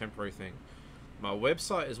here as a temporary thing. My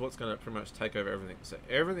website is what's going to pretty much take over everything. So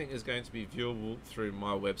everything is going to be viewable through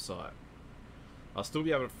my website. I'll still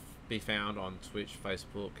be able to be found on Twitch,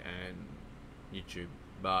 Facebook, and YouTube,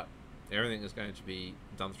 but everything is going to be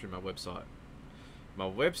done through my website. My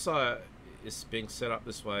website is being set up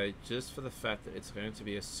this way just for the fact that it's going to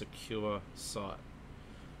be a secure site.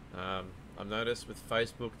 I've noticed with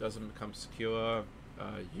Facebook it doesn't become secure.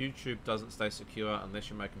 YouTube doesn't stay secure unless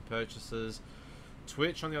you're making purchases.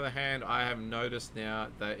 Twitch, on the other hand, I have noticed now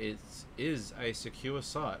that it is a secure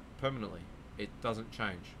site permanently. It doesn't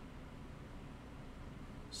change.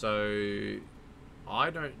 So I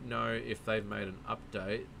don't know if they've made an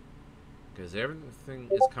update, because everything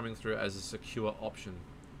is coming through as a secure option.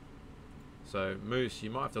 So Moose, you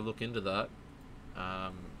might have to look into that.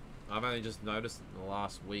 I've only just noticed in the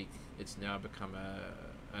last week it's now become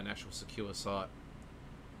an actual secure site,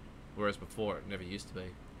 whereas before it never used to be.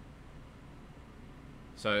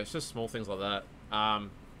 So it's just small things like that. And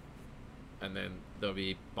then there'll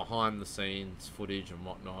be behind the scenes footage and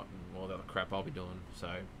whatnot and all the other crap I'll be doing. So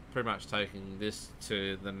pretty much taking this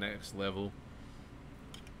to the next level.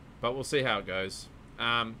 But we'll see how it goes.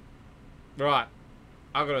 Right,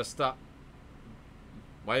 I've got to start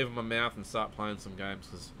wave my mouth and start playing some games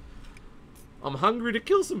because I'm hungry to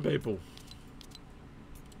kill some people.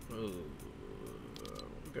 We'll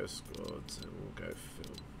go squads and we'll go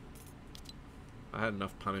film. I had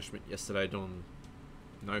enough punishment yesterday doing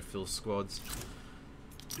no fill squads.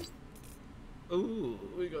 Ooh,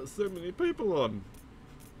 we got so many people on.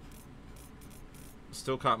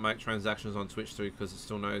 Still can't make transactions on Twitch 3 because it's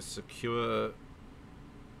still no secure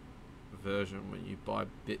version when you buy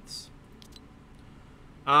bits.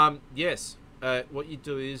 Yes. What you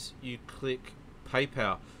do is you click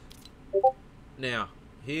PayPal. Now,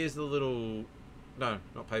 here's the little... No,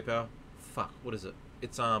 not PayPal. Fuck, what is it?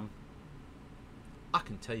 It's, I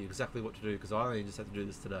can tell you exactly what to do because I only just had to do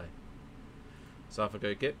this today. So if I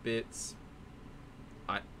go get bits,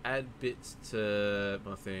 I add bits to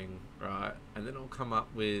my thing, right? And then it'll come up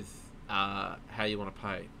with how you want to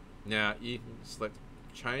pay. Now, you can select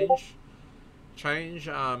change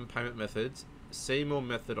payment methods, see more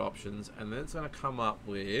method options, and then it's going to come up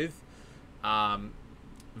with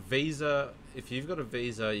Visa. If you've got a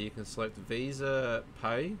Visa, you can select Visa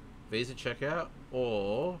Pay, Visa Checkout,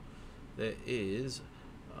 or there is,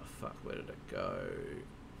 oh fuck, where did it go?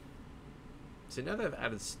 See, now they've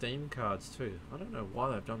added Steam cards too. I don't know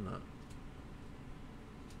why they've done that.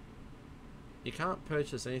 You can't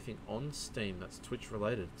purchase anything on Steam that's Twitch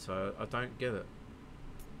related, so I don't get it.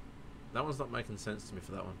 That one's not making sense to me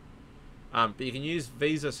for that one. But you can use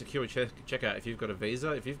Visa Secure Checkout if you've got a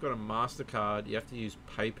Visa. If you've got a MasterCard, you have to use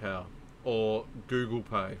PayPal or Google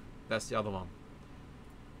Pay. That's the other one.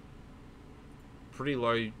 Pretty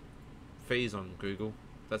low fees on Google.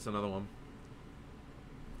 That's another one.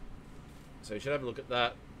 So you should have a look at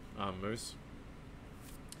that, Moose.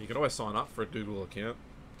 You can always sign up for a Google account.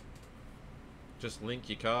 Just link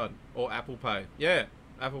your card. Or Apple Pay. Yeah,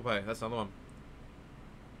 Apple Pay. That's another one.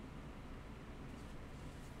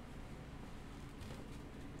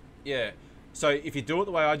 Yeah. So if you do it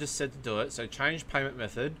the way I just said to do it, so change payment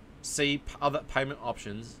method, see other payment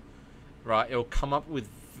options, right? It'll come up with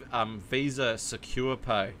Visa Secure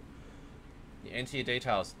Pay. You enter your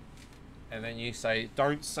details. And then you say,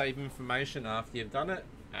 don't save information after you've done it,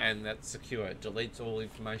 and that's secure. It deletes all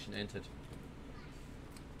information entered.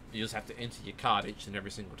 You just have to enter your card each and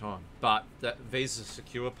every single time. But that Visa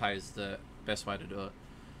Secure Pay is the best way to do it.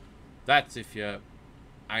 That's if you're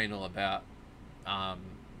anal about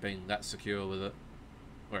being that secure with it.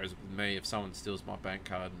 Whereas with me, if someone steals my bank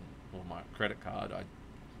card or my credit card,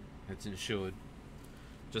 it's insured.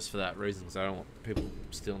 Just for that reason, because I don't want people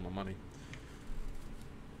stealing my money.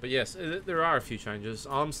 But yes, there are a few changes.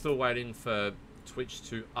 I'm still waiting for Twitch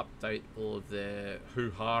to update all of their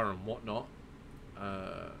hoo-ha and whatnot.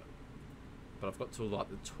 But I've got till like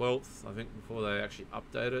the 12th, I think, before they actually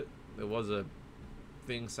update it. There was a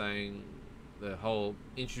thing saying the whole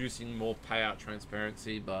introducing more payout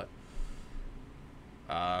transparency, but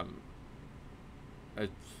I'm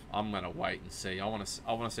gonna wait and see. I want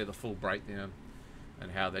to see the full breakdown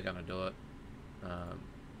and how they're gonna do it.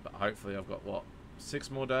 But hopefully, I've got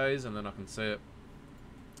 6 more days and then I can see it.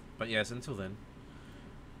 But yes, until then.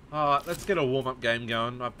 Alright, let's get a warm-up game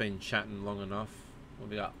going. I've been chatting long enough.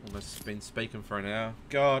 We've almost been speaking for an hour.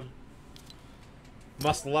 God.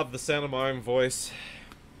 Must love the sound of my own voice.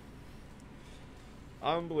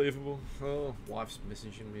 Unbelievable. Oh, wife's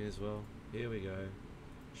messaging me as well. Here we go.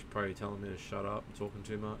 She's probably telling me to shut up. I'm talking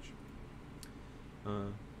too much.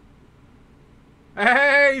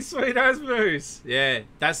 Hey, sweet as moose. Yeah,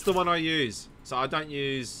 that's the one I use. So I don't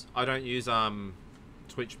use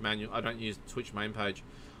Twitch manual. I don't use Twitch main page.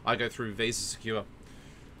 I go through Visa Secure.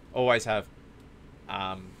 Always have.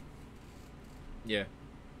 Yeah.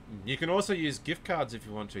 You can also use gift cards if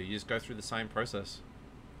you want to. You just go through the same process,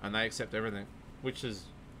 and they accept everything, which is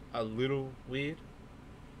a little weird.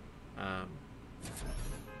 But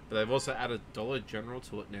they've also added Dollar General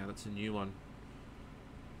to it now. That's a new one.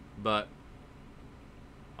 But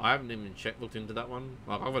I haven't even looked into that one.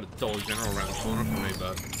 Like, I've got a Dollar General around the corner from me,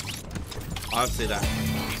 but I see that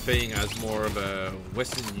being as more of a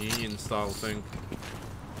Western Union style thing.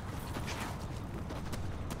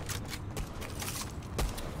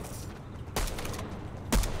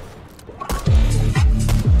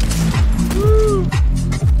 Woo!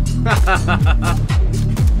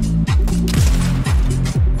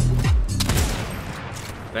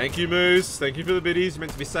 Thank you, Moose. Thank you for the biddies. You're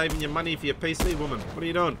meant to be saving your money for your PC, woman. What are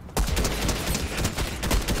you doing?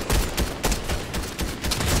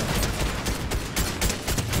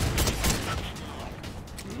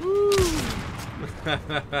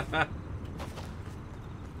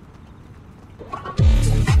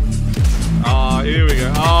 Oh, here we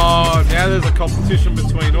go. Oh, now there's a competition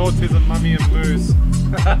between Autism Mummy and Moose.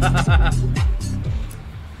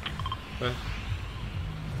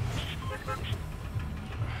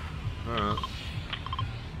 Alright.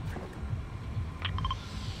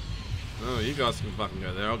 Oh, you guys can fucking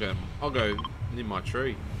go there. I'll go near my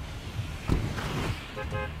tree.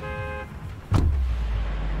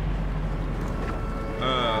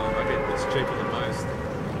 Okay, it's cheaper than most.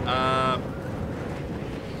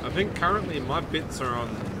 I think currently my bits are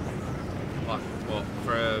on, like, what,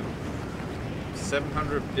 for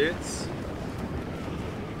 700 bits?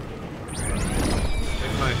 Even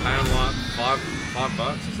though pay them like $5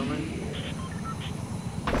 or something.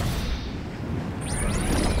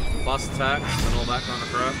 Plus tax and all that kind of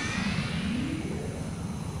crap.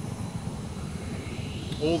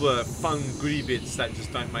 All the fun goodie bits that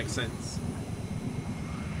just don't make sense.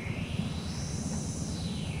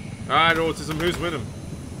 Alright, Autism, who's winning?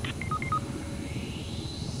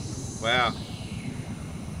 Wow.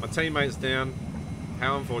 My teammate's down.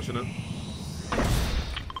 How unfortunate.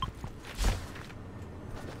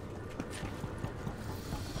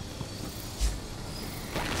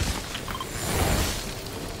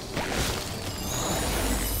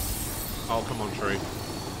 Oh, come on, tree.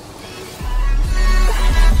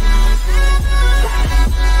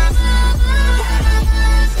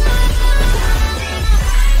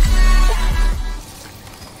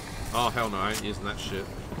 Oh, hell no, I ain't using that shit.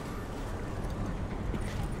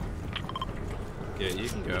 Yeah, you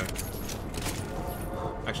can go.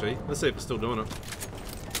 Actually, let's see if it's still doing it.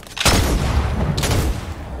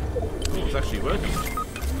 Oh, it's actually working.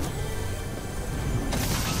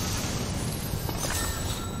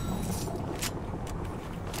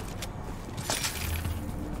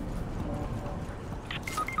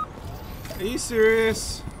 Are you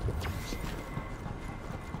serious?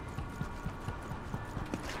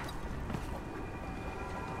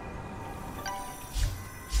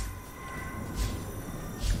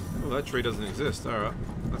 Oh, that tree doesn't exist. Alright,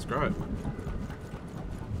 that's great.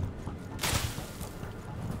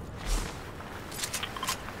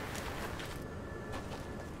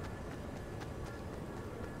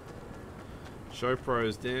 Show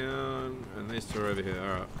pros down, and these two are over here.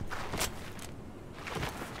 Alright.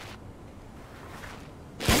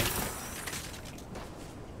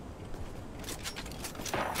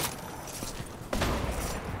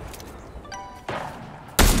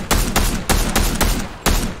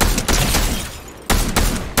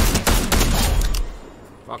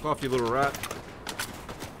 Fuck off, you little rat.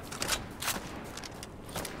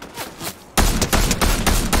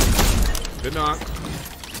 Good night.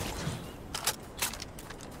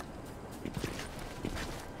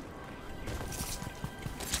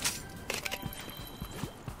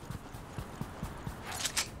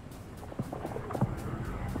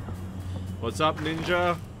 What's up,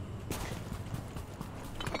 Ninja?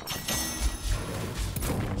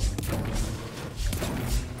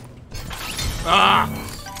 Ah!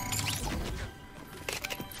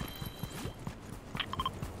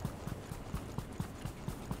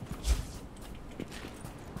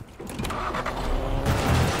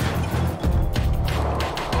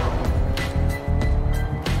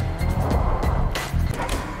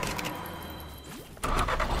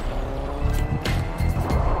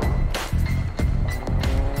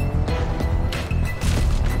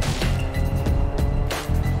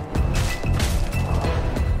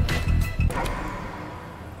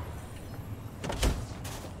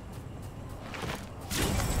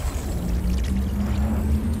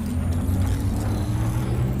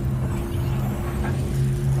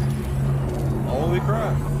 Holy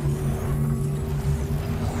crap.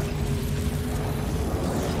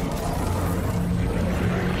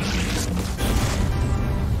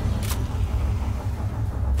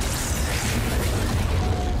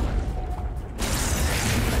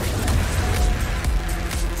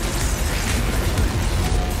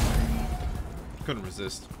 Couldn't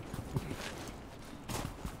resist.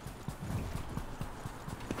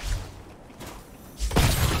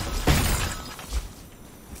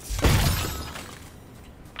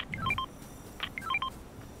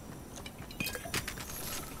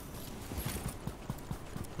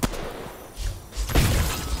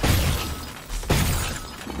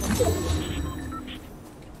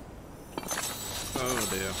 Oh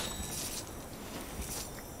dear.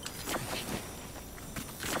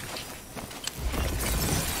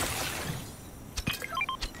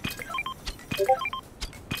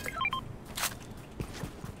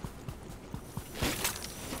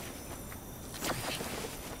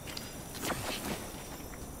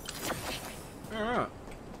 Alright.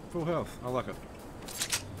 Full health. I like it.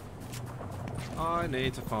 I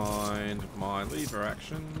need to find my lever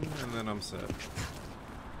action and then I'm set.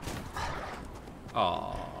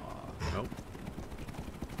 Aww. Nope.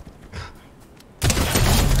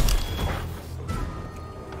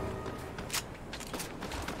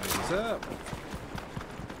 What's up?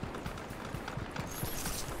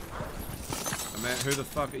 Man, who the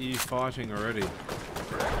fuck are you fighting already?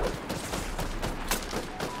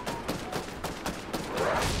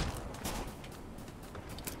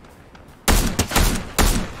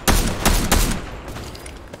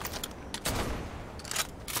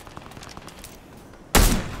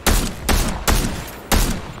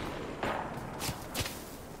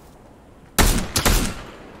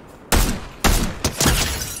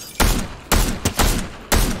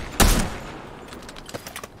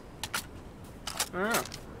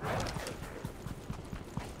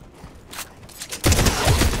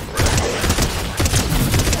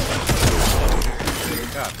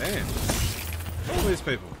 God damn. All these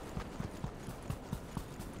people.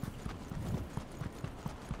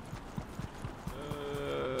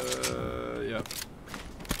 Yep.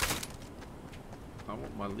 I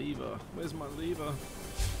want my lever. Where's my lever?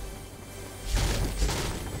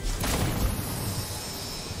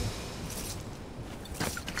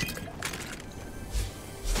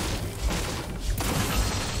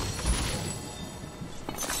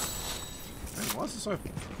 Man, why is it so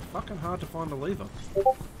fucking hard to find the lever?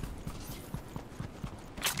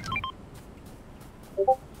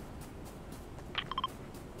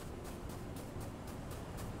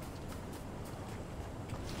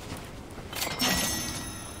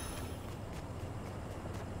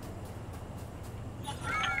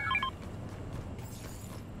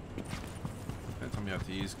 Don't tell me I have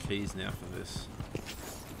to use keys now for this.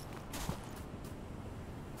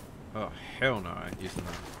 Oh, hell no, I ain't using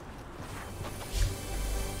that.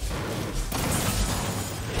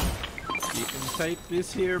 You can take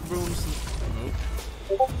this here, Brooms.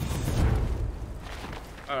 Nope.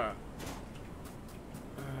 Alright.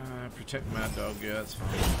 Protect Mad Dog, yeah, that's fine.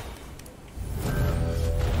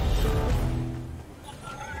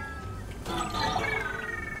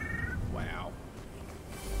 Wow.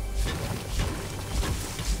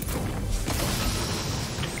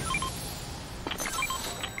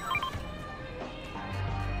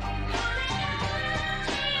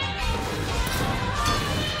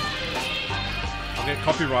 I'll get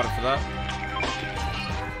copyrighted for that.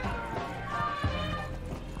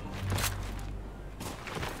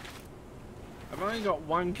 I've only got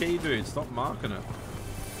one key, dude. Stop marking it.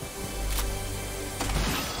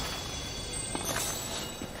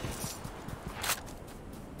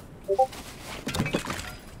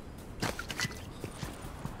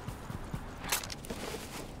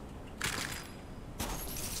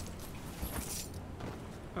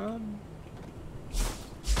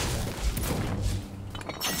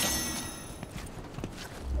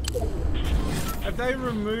 Have they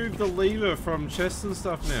removed the lever from chests and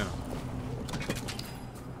stuff now?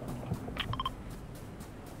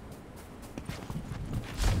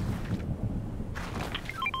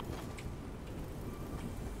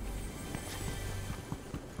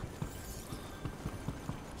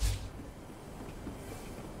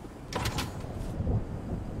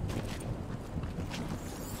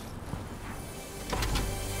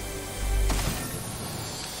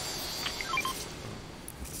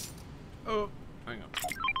 Oh, hang on.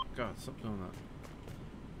 God, stop doing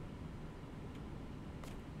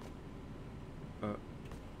that.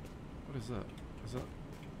 What is that? Is that...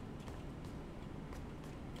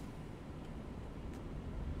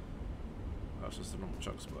 Oh, it's just a normal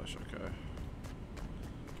chug splash, okay.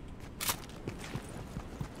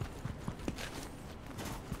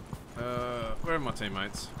 Where are my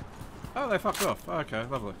teammates? Oh, they fucked off. Okay,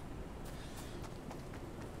 lovely.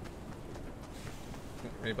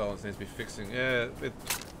 Rebalance needs to be fixing. Yeah,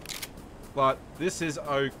 like, this is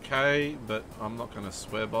okay, but I'm not going to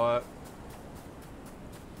swear by it.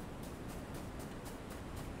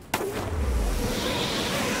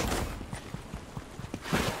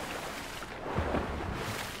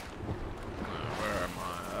 Where am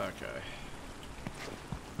I? Okay.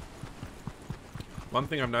 One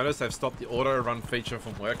thing I've noticed, they've stopped the auto run feature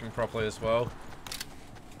from working properly as well.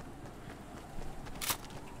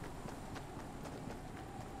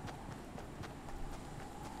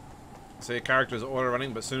 So your character is auto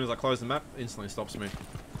running, but as soon as I close the map, instantly stops me.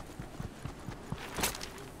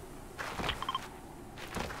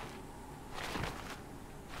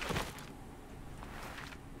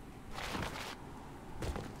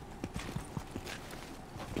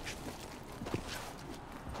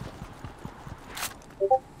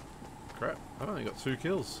 Crap, I only got 2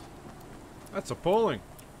 kills. That's appalling.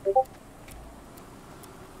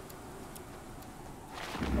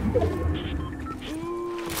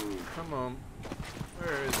 Come on.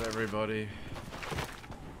 Where is everybody?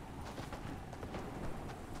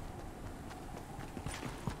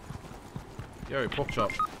 Yo, pork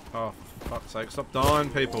chop. Oh, for fuck's sake, stop dying,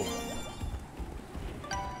 people.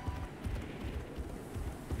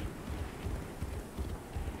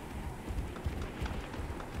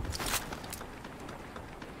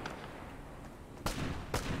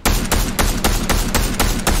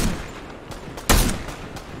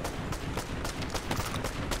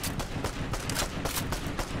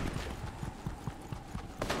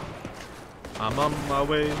 I'm on my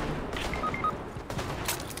way.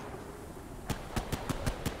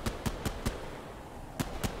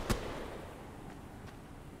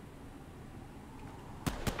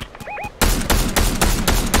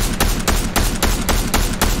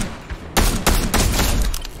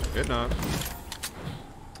 Good night.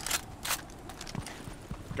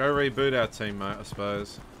 Go reboot our teammate, I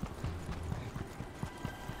suppose.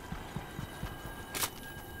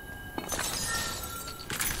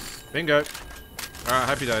 Bingo. Alright,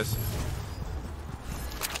 happy days.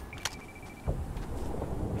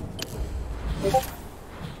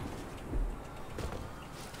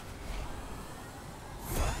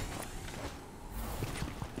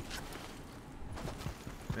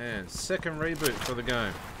 Man, second reboot for the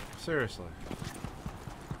game. Seriously.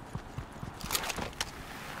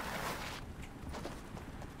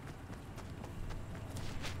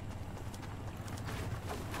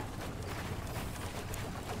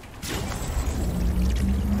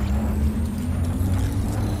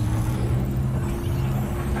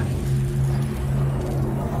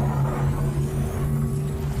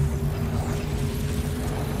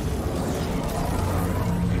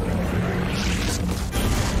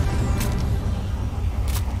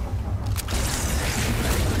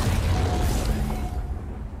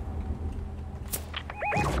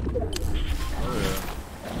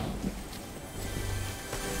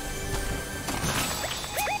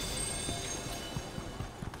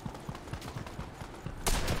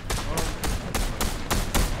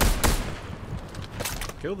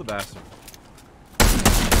 Kill the bastard.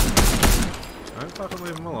 Don't fucking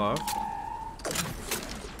leave him alive.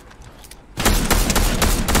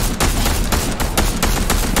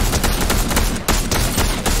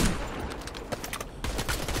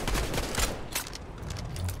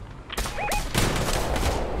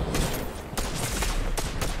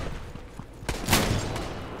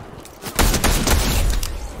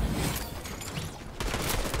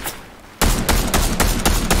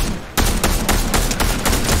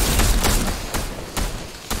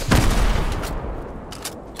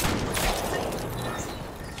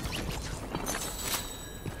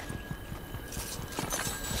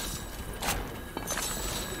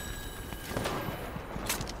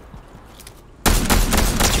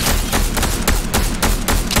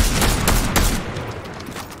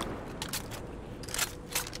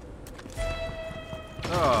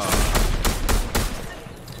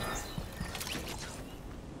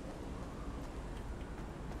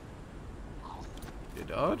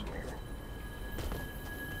 Died?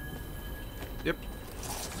 Yep.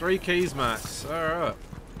 3 keys max. Alright.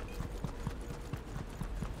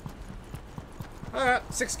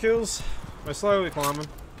 Alright, 6 kills. We're slowly climbing.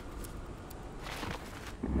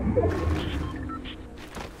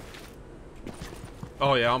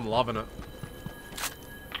 Oh yeah, I'm loving it.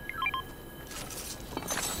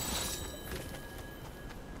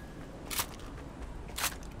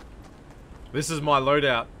 This is my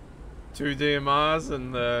loadout. 2 DMRs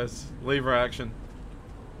and the lever action.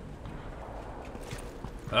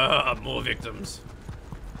 Ah, more victims.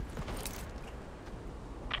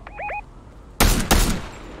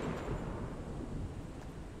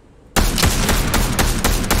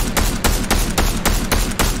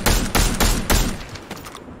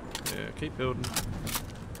 Yeah, keep building.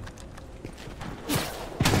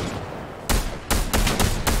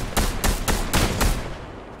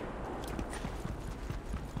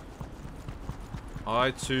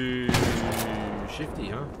 I2 shifty,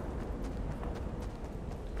 huh?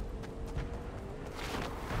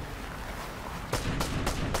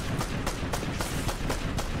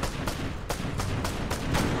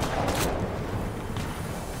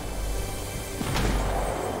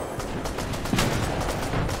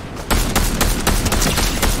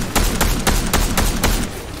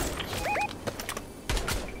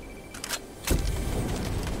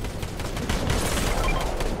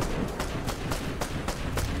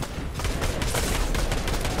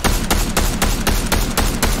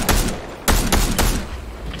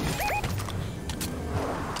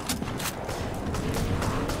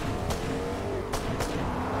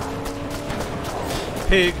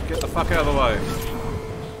 Pig, get the fuck out of the way.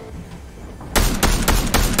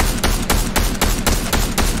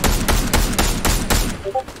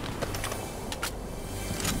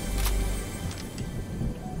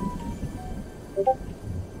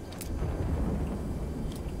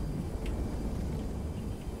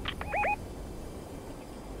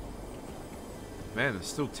 Man, there's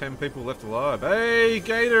still 10 people left alive. Hey,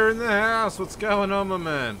 Gator in the house. What's going on, my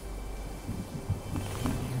man?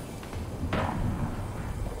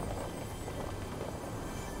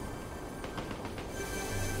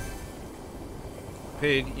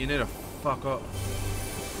 Pig, you need to fuck up.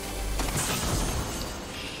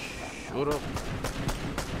 Shut up.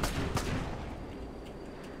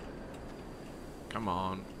 Come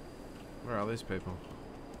on. Where are these people?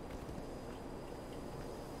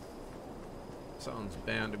 Someone's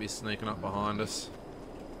bound to be sneaking up behind us.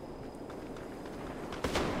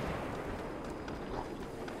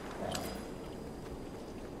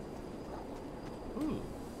 Ooh.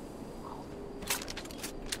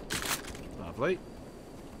 Lovely.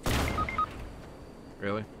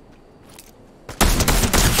 Really?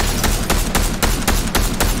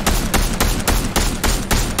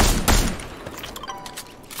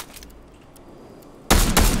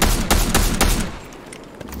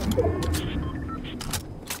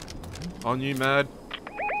 On you, Mad.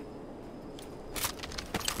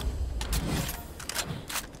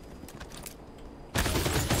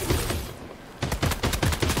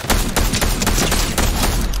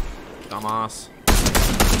 Dumbass.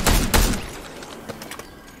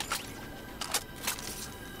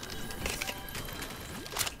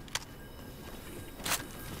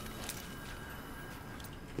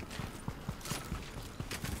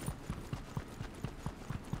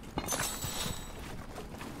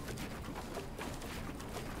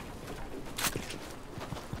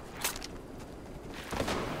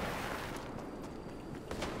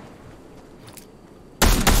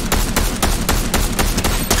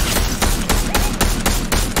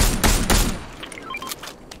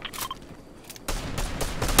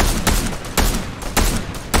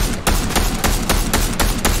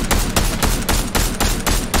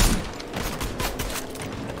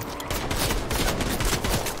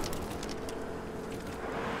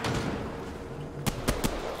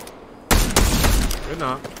 Good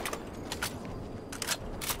night.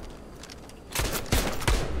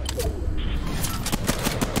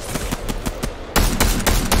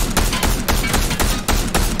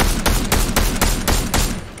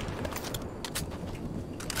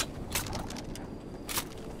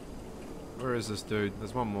 Where is this dude?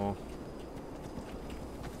 There's one more.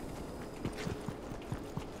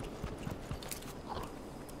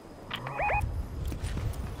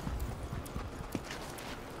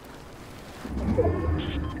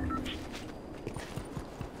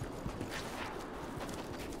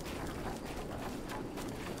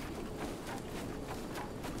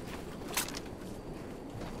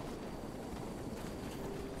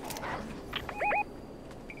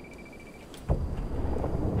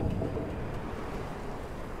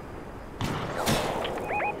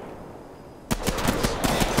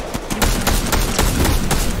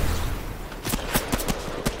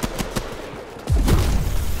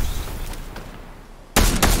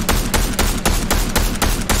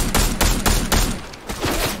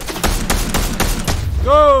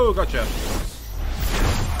 Go! Gotcha.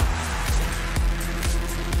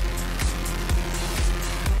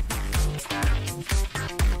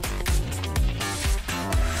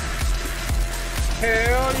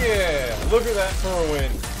 Hell yeah! Look at that for a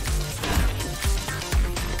win.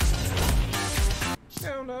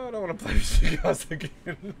 Hell no, I don't want to play with you guys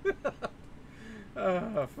again.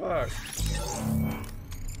 Oh, fuck.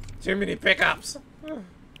 Too many pickups.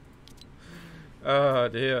 Oh,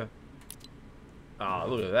 dear. Oh,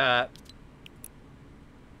 look at that.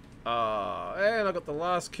 Oh, and I got the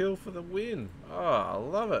last kill for the win. Oh, I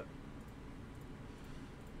love it.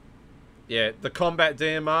 Yeah, the combat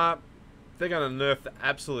DMR, they're going to nerf the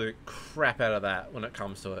absolute crap out of that when it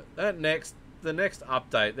comes to it. The next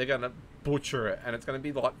update, they're going to butcher it, and it's going to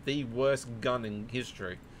be like the worst gun in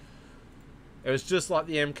history. It was just like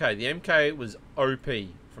the MK. The MK was OP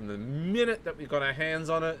from the minute that we got our hands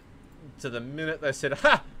on it to the minute they said,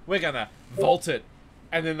 ha, we're going to vault it.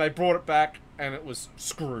 And then they brought it back, and it was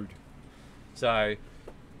screwed. So,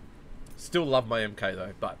 still love my MK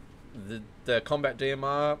though. But the combat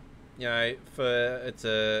DMR, you know, it's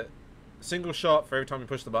a single shot for every time you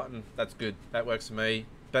push the button. That's good. That works for me.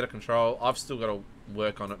 Better control. I've still got to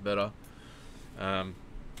work on it better. I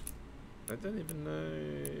don't even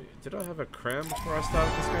know. Did I have a crown before I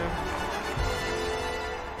started this game?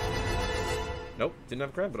 Nope, didn't have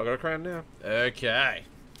a crown, but I got a crown now. Okay.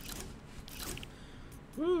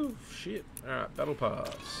 Woo, shit. Alright, battle pass.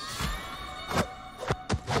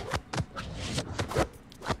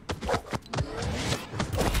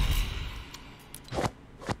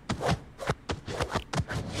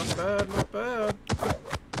 Not bad, not bad.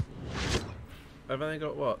 I've only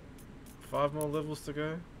got, what, 5 more levels to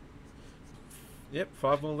go? Yep,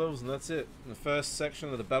 5 more levels and that's it. The first section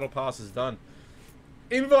of the battle pass is done.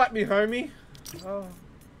 Invite me, homie. Oh,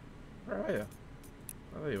 where are you?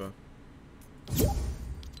 Oh, there you are.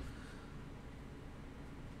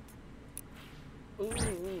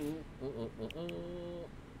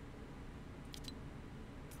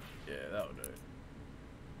 Yeah, that'll do.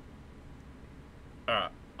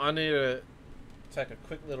 Alright, I need to take a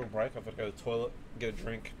quick little break. I've got to go to the toilet, get a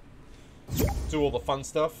drink, do all the fun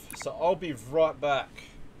stuff. So I'll be right back.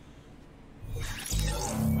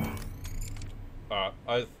 Alright,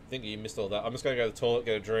 I think you missed all that. I'm just going to go to the toilet,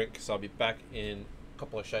 get a drink, so I'll be back in a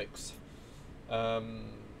couple of shakes. What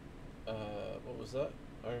was that?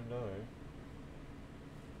 Oh no.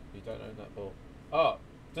 You don't own that ball. Oh,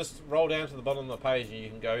 just roll down to the bottom of the page and you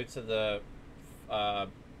can go to the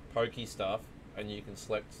Pokey stuff and you can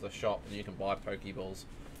select the shop and you can buy Pokeballs.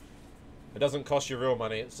 It doesn't cost you real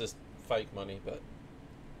money, it's just fake money, but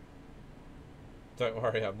don't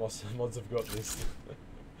worry, our mods have got this.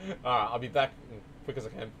 Alright, I'll be back as quick as I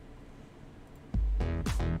can.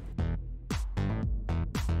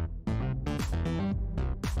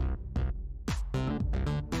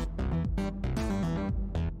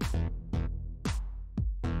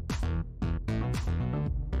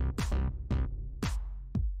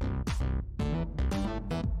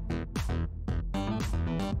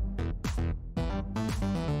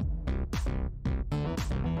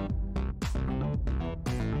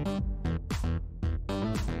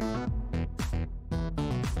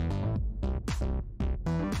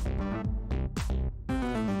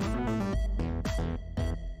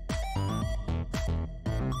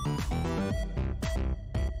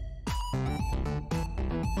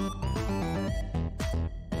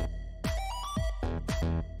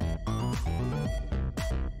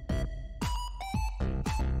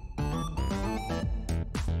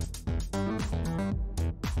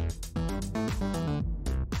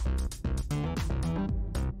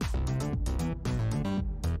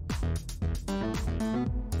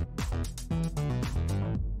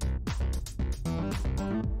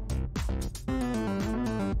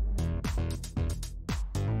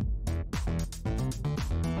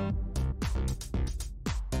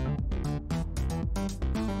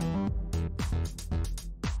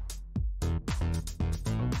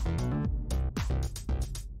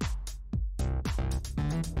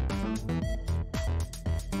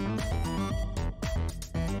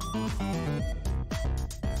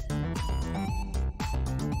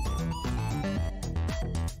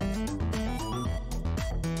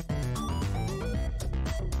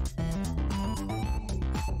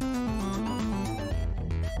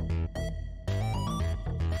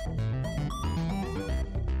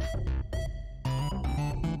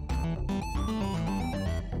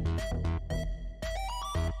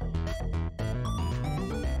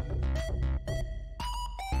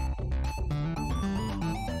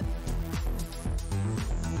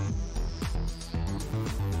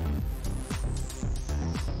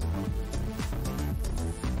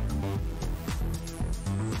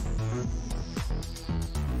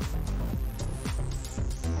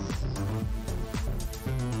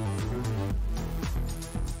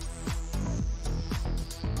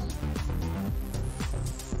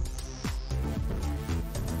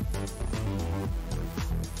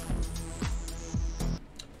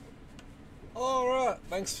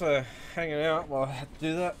 Thanks for hanging out while I had to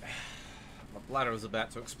do that. My bladder was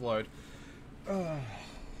about to explode. Oh,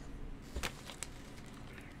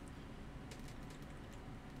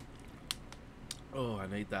 I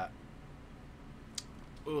need that.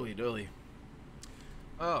 Ooly dooly.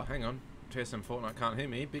 Oh, hang on. TSM Fortnite can't hear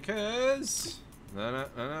me because...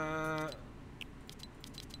 Alright.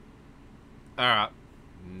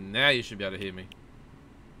 Now you should be able to hear me.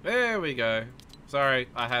 There we go. Sorry,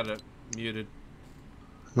 I had it muted.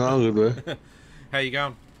 No, I'm good, bro. How you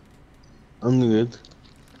going? I'm good.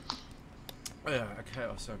 Yeah, okay,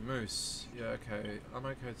 so Moose. Yeah, okay. I'm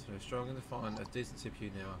okay today. Struggling to find a decent CPU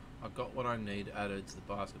now. I've got what I need added to the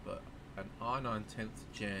basket, but an i9 10th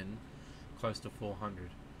gen close to 400.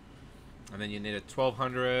 And then you need a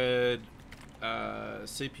 1200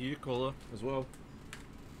 CPU cooler as well.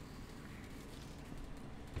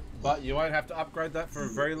 But you won't have to upgrade that for a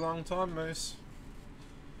very long time, Moose.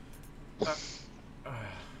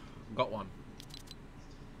 Got one.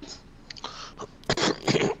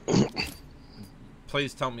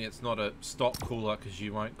 Please tell me it's not a stock cooler, because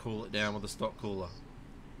you won't cool it down with a stock cooler.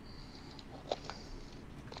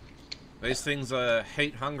 These things are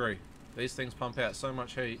heat hungry. These things pump out so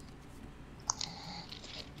much heat.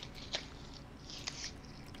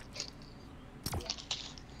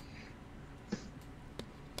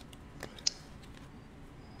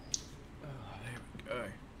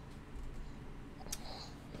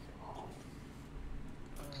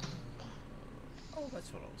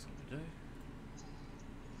 that's what I was gonna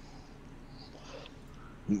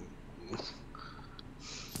do.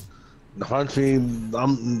 The fancy,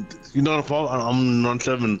 you're not a 5, I'm not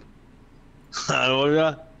 7. Oh,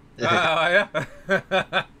 yeah? Oh, yeah?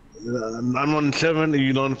 I'm on 7,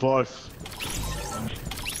 you're on 5.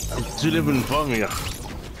 I'm still living in front of me.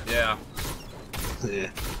 Yeah. Yeah.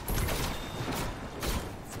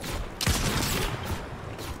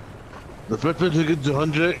 The first person who gets to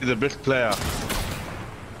 100 is the best player.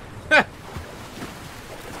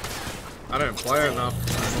 I don't play enough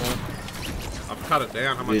anymore. I've cut it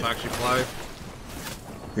down how much I actually play.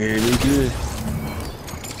 Yeah, me too.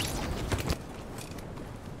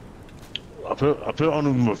 I put it on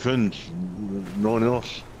with my friends, no one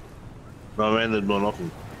else. No man, there's no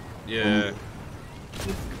nothing. Yeah.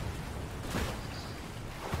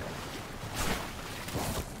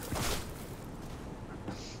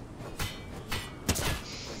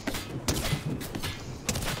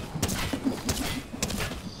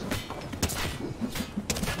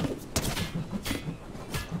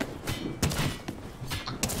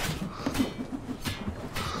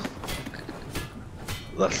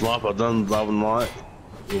 That slap I done the other night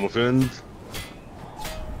with my friends.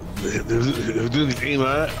 They did the game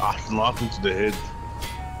out, I snapped him to the head.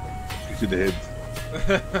 To the head.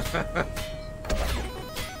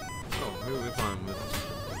 Oh, who are we playing with?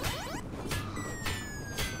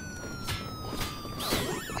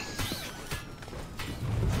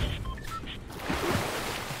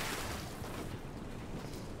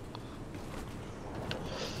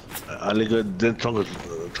 I like a dead chunkers.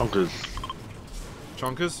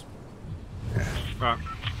 Chonkers? Right.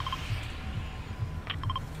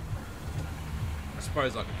 I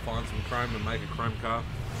suppose I could find some chrome and make a chrome car.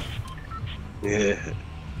 Yeah.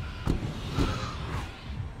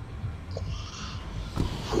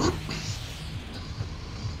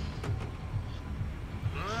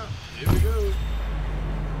 Here we go.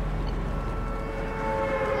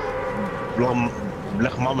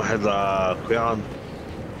 Black Mama has a crown.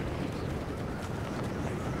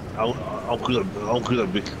 I'll kill a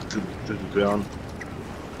big crown.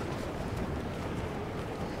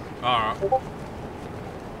 Alright.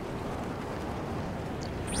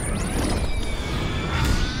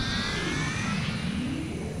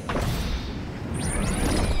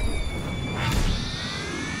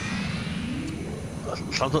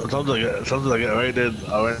 Sometimes I get rated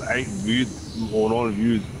around 8 views or 9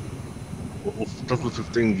 views. Or sometimes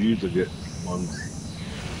 15 views I get once.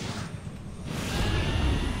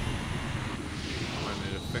 I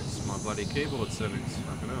need to fix my bloody keyboard settings.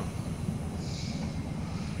 Fucking hell.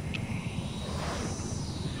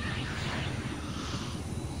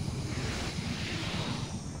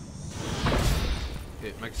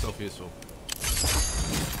 Yeah, make yourself useful.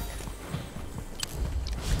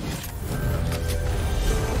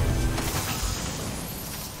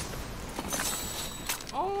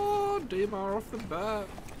 Oh, DMR off the bat.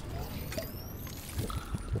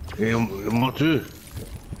 Yeah, moi too.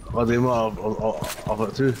 I did of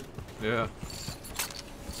it too. Yeah.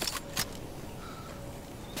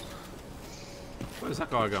 Where's that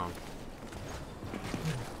guy going?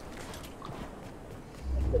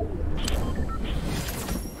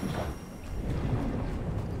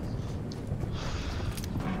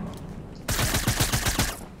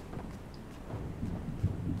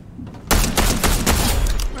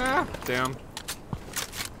 Ah, down.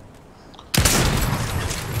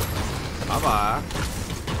 Bye-bye.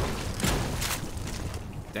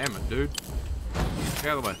 Damn it, dude. Get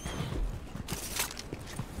out of the way.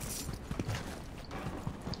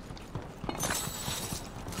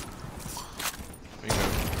 There you go.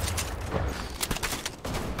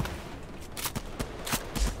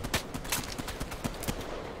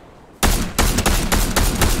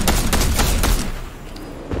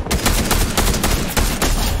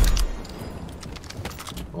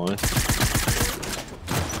 Nice.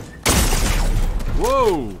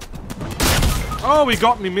 Whoa! Oh, he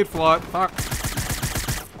got me mid-flight. Fuck.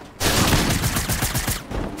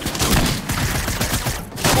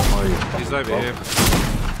 He's over here.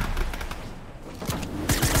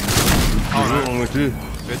 Oh no. With you.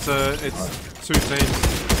 It's 2 teams.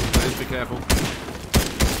 So just be careful.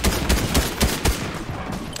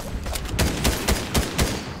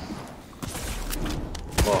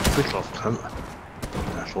 Oh, piss off, cunt.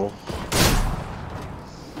 Asshole.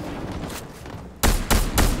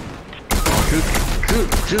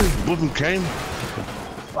 Shoot, Button came.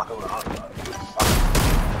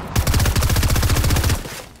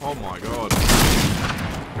 Oh my god.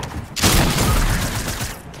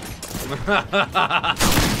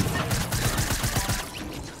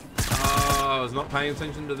 Oh, I was not paying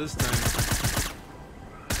attention to this thing.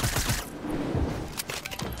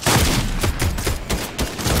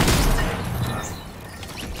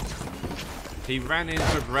 He ran in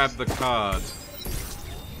to grab the card.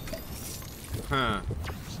 Huh.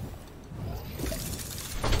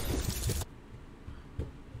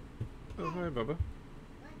 Oh, hi, Bubba.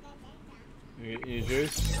 You get your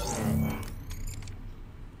juice? Alright.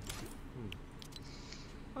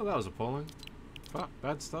 Oh, that was appalling. Fuck,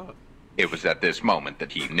 bad start. It was at this moment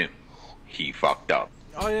that he knew. He fucked up.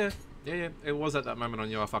 Oh, yeah. Yeah. It was at that moment on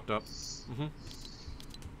you I fucked up.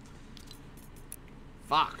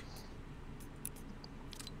 Fuck.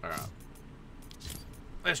 Alright.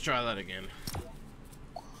 Let's try that again.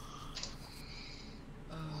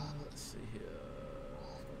 Let's see here.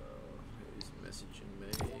 Who's messaging me?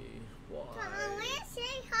 Why? I want to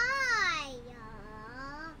say hi.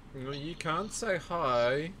 No, you can't say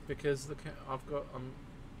hi because I'm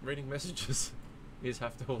reading messages. You just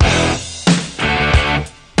have to hold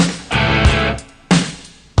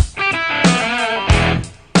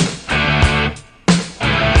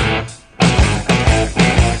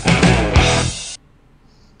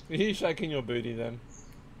Are you shaking your booty then?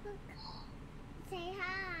 Say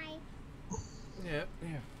hi. Yeah.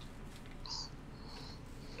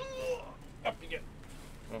 Up you get.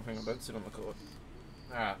 Oh, hang on, don't sit on the cord.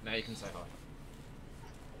 Alright, now you can say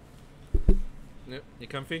hi. Yep, you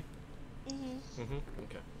comfy?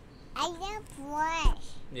 Okay. I love brush.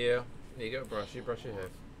 Yeah, here you go, brush. You brush your hair.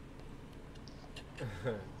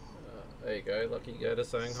 There you go, Lucky Gator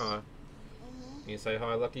saying hi. Can you say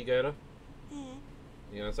hi, Lucky Gator?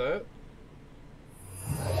 You gonna say it?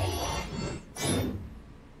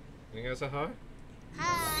 You gonna say hi?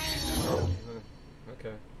 Hi.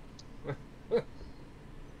 Okay.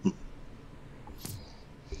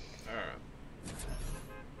 Alright.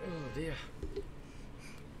 Oh dear.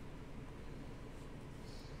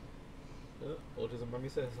 Autism Mummy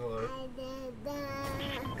says hello.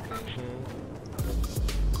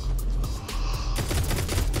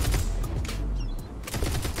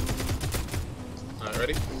 Alright,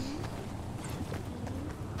 ready?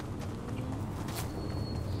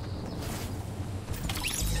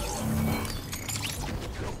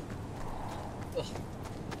 Ugh.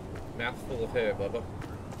 Mouthful of hair, Bubba.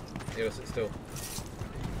 You gotta sit still.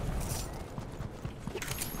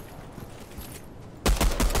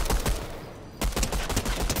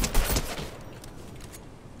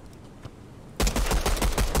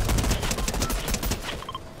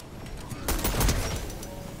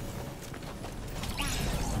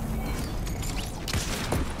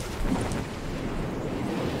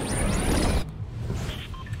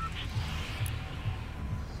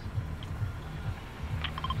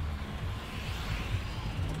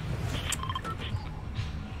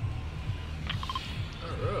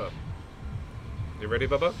 You ready,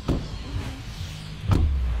 Bubba?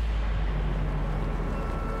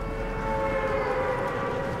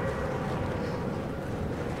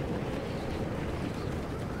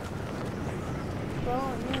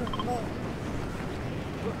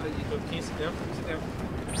 Can you sit down? Sit down.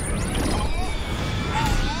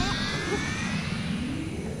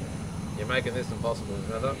 You're making this impossible,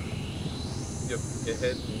 remember? Your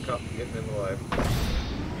head and cup getting in the way.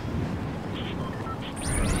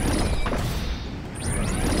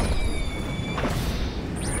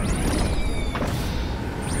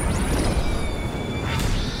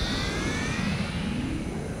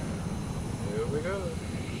 Here we go.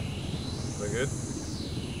 We're good.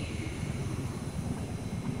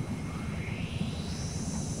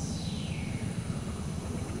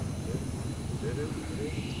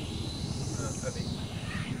 Abby.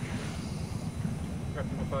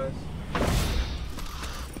 Cracking my fires.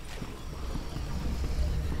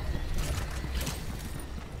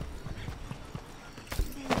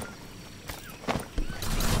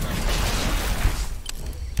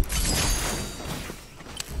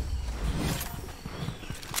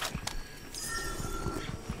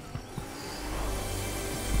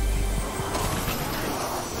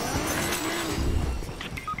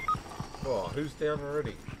 Oh, who's down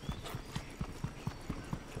already?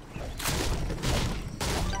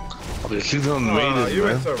 She's on the Oh, raiders, you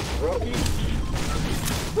man. went so rocky.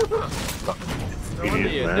 No wonder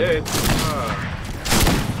Idiot, you're man. dead. Ah.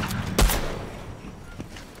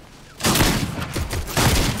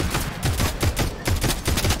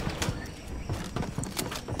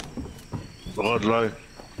 God, low.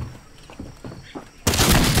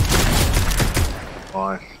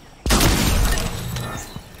 Nice.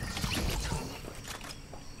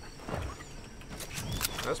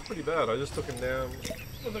 That's pretty bad. I just took him down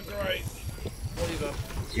with a great lever.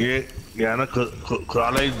 Yeah, أنا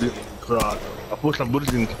I put some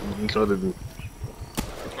bullets inside of it.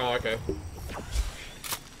 Oh, okay.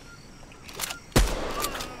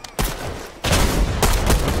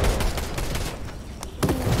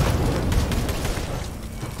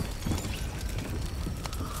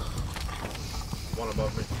 one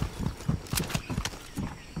above me.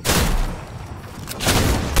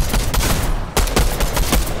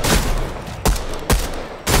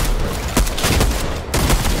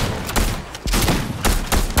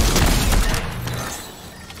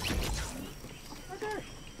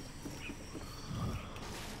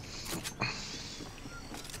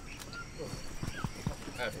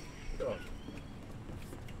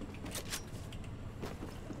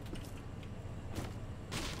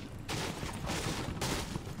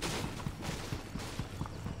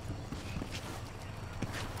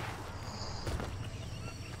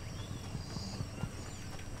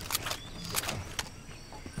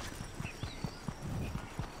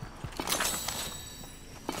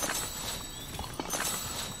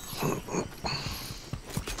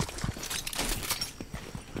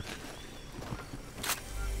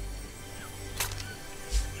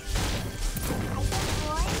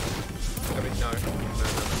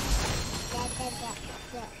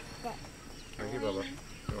 Thank you, Bubba.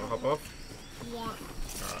 You wanna hop off? Yeah.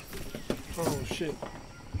 Oh shit.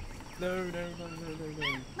 No.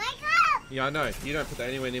 My cup! Yeah, I know. You don't put that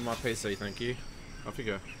anywhere near my PC, thank you. Off you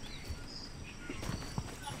go.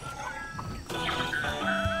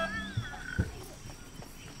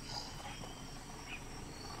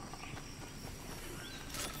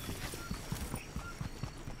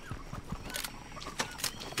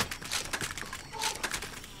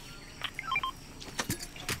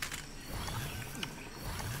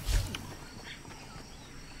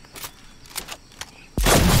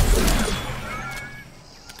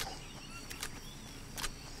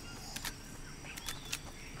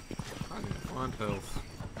 Find health.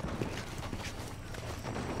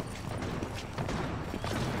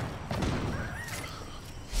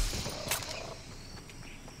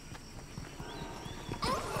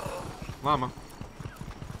 Llama.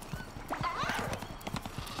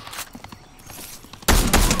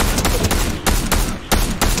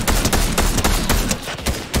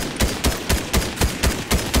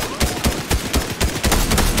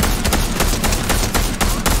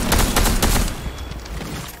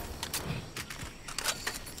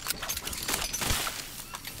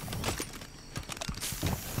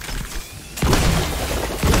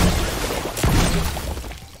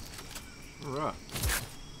 Alright.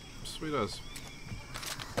 Sweet as.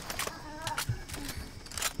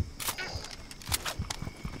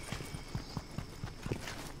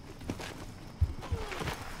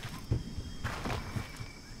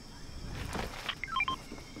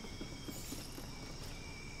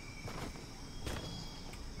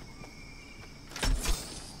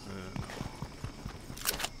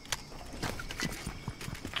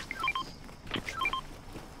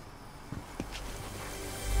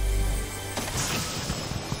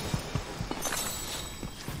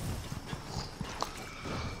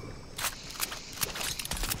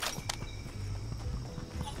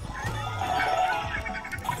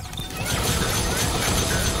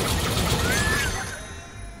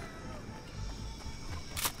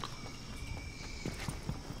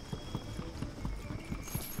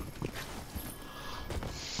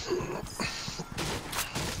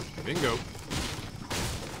 Bingo.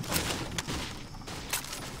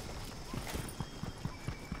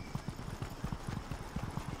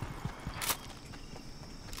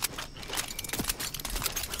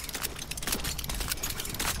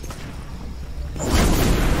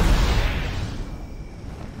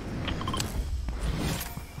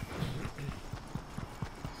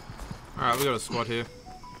 Alright, we got a squad here.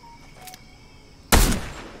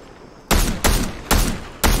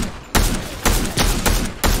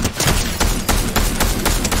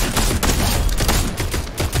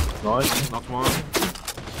 Nice. Knocked one.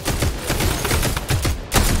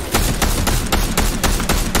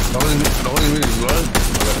 Don't even really blood.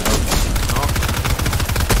 Knocked.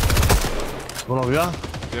 One over here?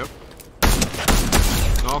 Yep.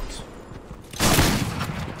 Knocked.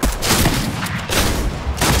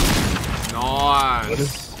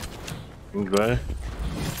 Nice. Okay.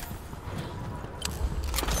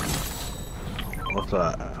 What's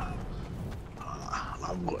that?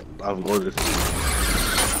 I've got this.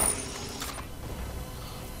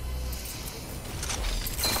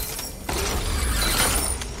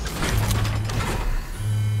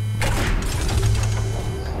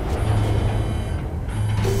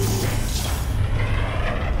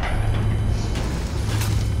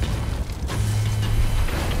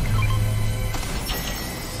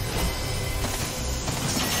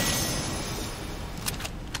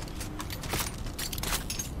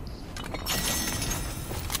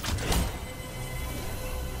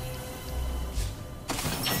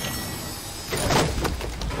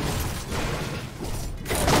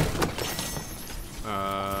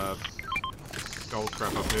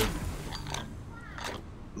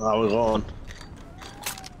 Nah, we're gone.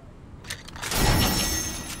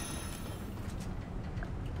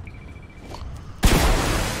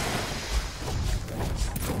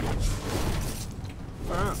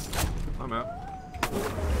 Alright, I'm out.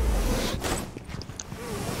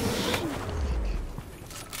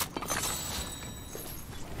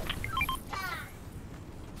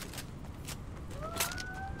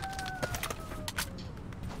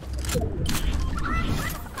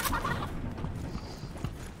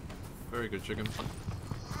 Very good chicken.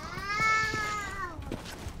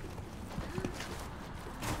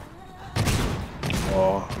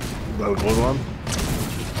 Oh, that a good one?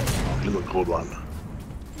 Oh, he's a good one.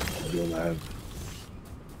 Doing that.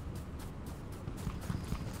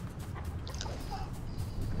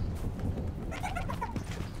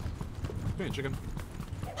 Come here, chicken.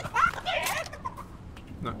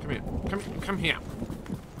 No, come here. Come here.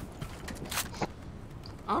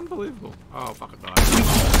 Unbelievable. Oh, fuck it, died.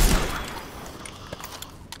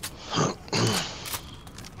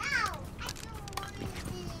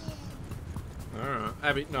 Alright.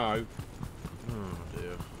 Abby, no. Oh,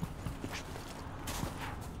 dear.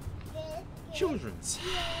 Children's.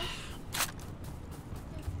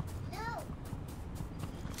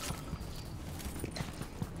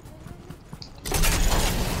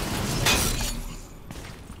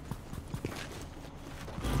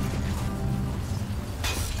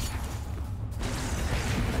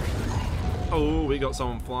 Oh, we got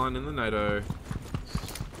someone flying in the NATO.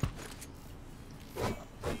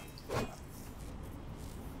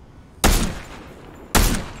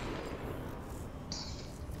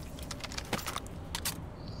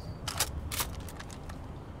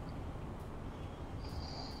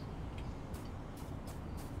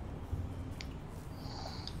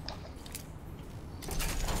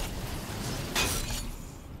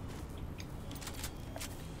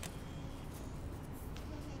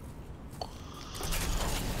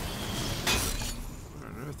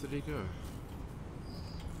 Did he go?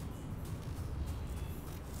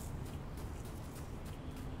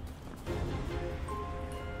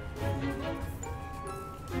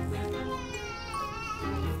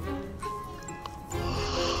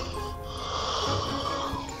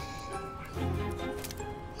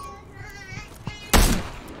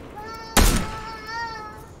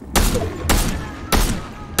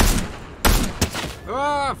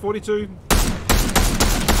 Ah, 42.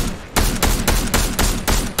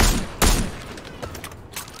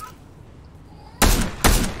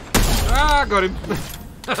 Ah, got him.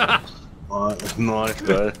 Nice,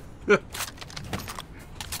 bro.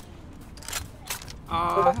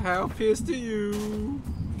 Ah, how pissed are you?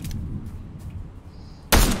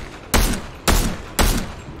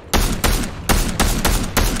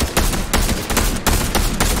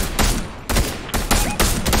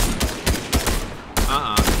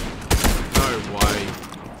 No way.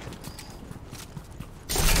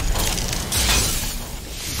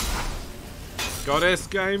 Goddess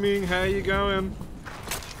Gaming, how you going?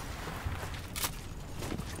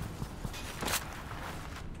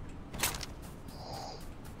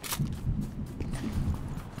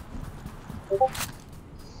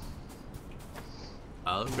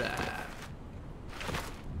 Alright.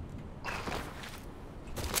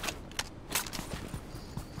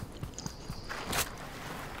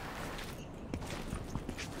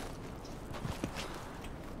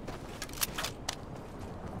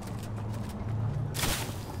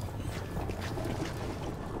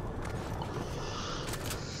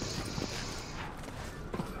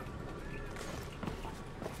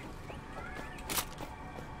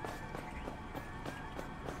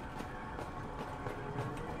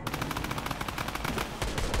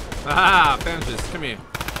 Ah, benches, come here.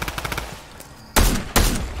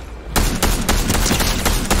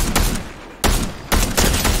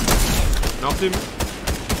 Knocked him.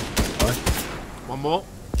 What? One more.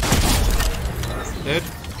 Dead.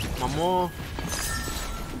 One more.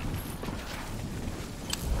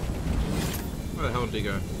 Where the hell did he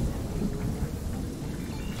go?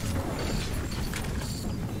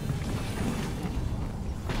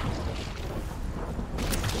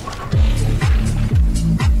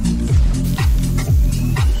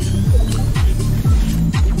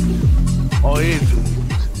 Oh, he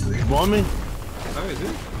bomb me? Oh, is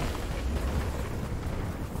it?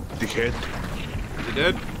 Dickhead. Is he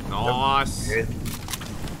dead? Nice. Dickhead.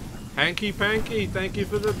 Hanky Panky, thank you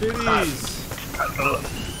for the biddies.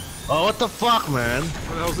 Oh, what the fuck, man?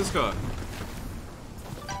 Where the hell's this guy?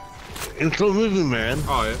 In slow moving, man.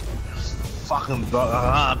 Oh, yeah. Fucking dog.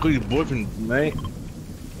 I got your boyfriend, mate.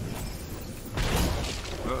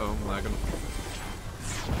 Uh-oh, I'm lagging.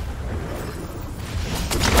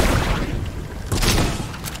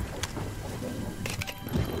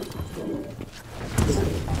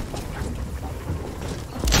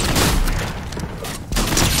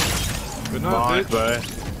 Good enough, Nice, bitch.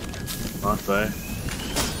 bro. Nice, bro.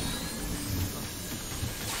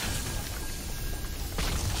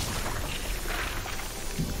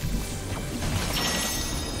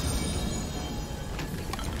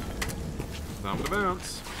 Time to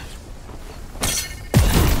bounce.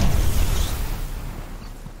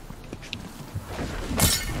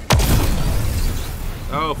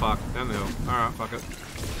 Oh fuck, down the hill. Alright, fuck it.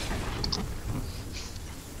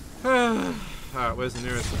 Alright, where's the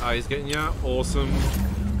nearest? Ah, he's getting you. Awesome.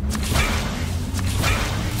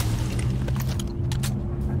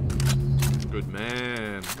 Good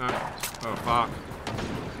man. No. Oh fuck.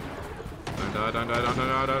 Don't die, don't die, don't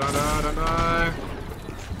die, don't die, don't die.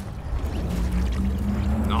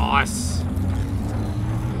 Nice.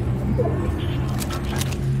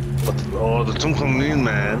 Oh, the team coming in,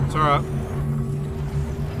 man. It's alright.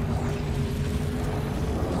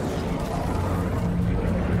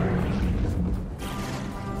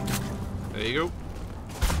 There you go.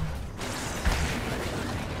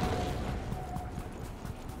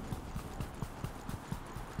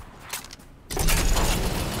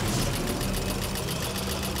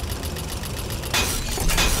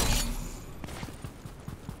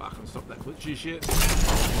 Fucking stop that glitchy shit.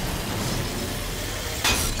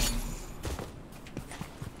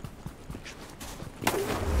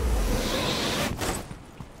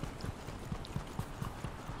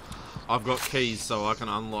 I've got keys so I can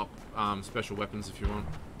unlock special weapons if you want.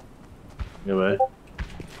 Yeah, bro.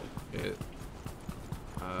 Yeah.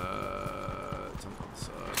 It's on the other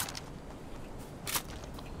side.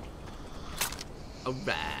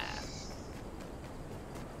 Alright.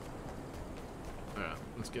 Alright,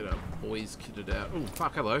 let's get our boys kitted out. Oh,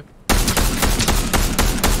 fuck, hello.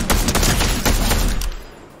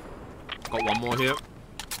 Got one more here.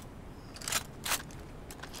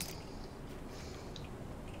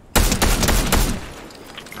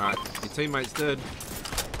 Alright, your teammate's dead.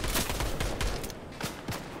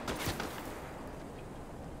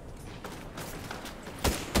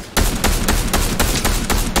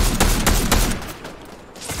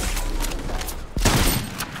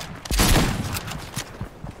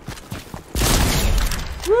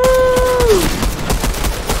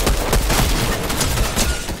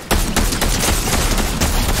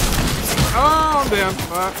 Oh, I'm down.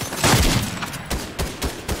 Fuck.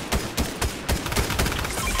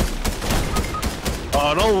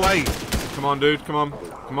 Oh, no way. Come on, dude. Come on.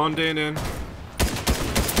 Come on, Dan.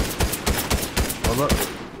 Oh,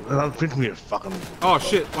 that brings me a fucking. Oh,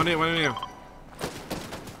 shit. One here.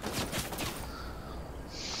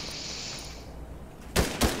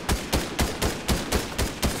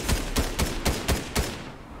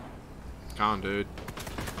 Come on, dude.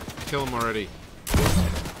 Kill him already.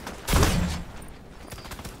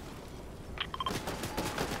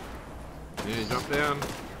 You need to jump down.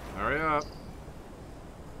 Hurry up.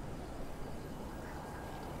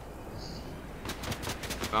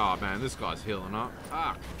 Oh man, this guy's healing up.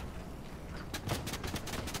 Fuck.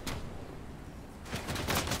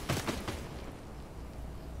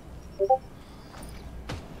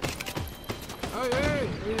 Oh yeah, how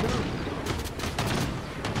you doing?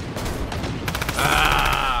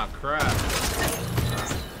 Ah, crap.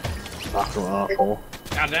 Fucking asshole.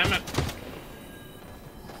 God damn it.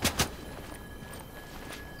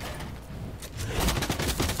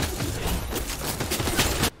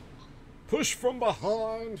 Push from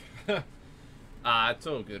behind. It's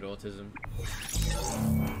all good, autism.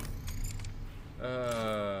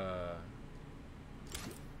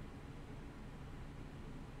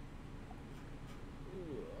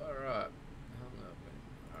 Alright.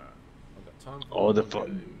 I've got time for Oh, the one more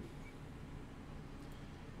fun.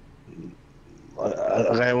 game.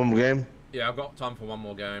 Okay, one more game. Yeah, I've got time for one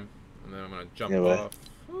more game. And then I'm gonna jump Yeah, right. off.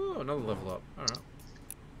 Oh, another level up. Alright.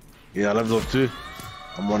 Yeah, I leveled up too.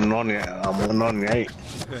 I'm 198. I'm 198.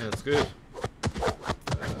 That's good.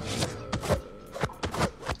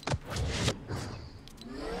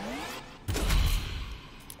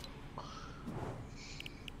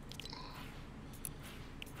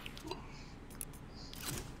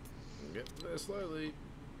 Get there slowly.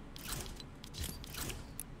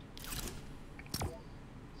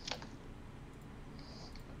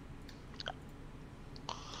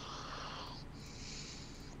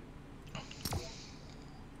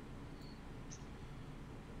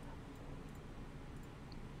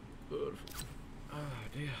 Beautiful. Oh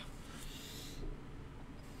dear.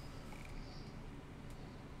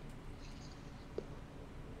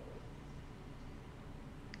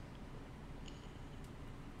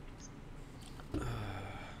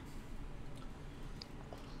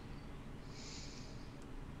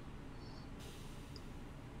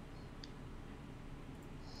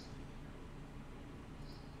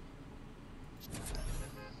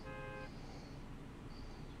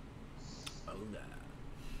 Oh, yeah.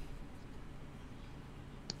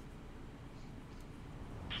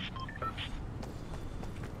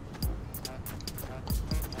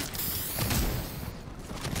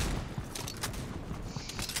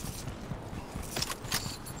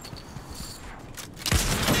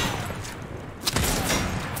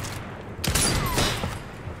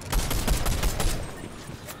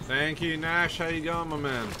 Thank you, Nash. How you going, my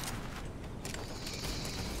man?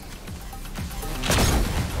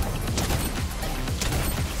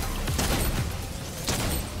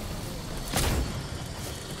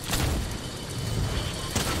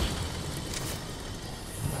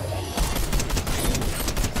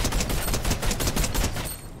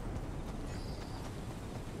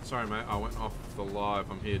 Sorry, mate. I went off the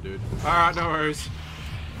live. I'm here, dude. Alright, no worries.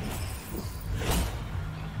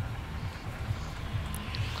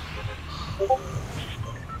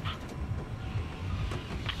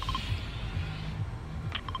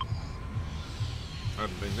 I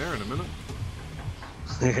haven't been there in a minute.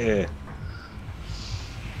 Yeah.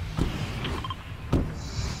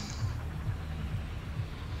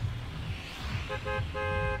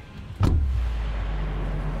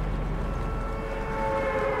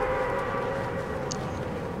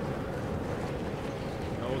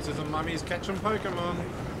 Autism mummies catching Pokemon.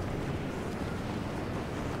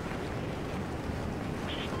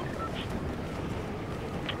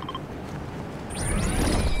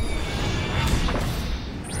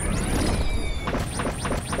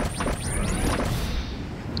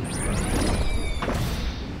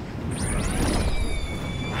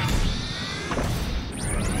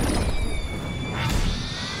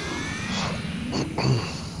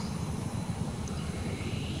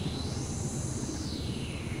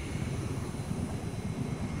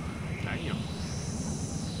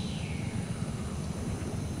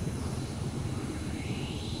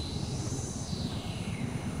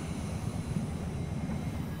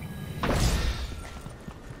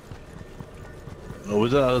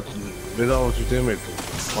 Without you teammate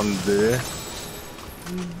on there,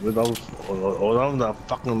 without the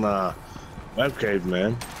fucking web cave,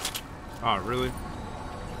 man. Oh, really?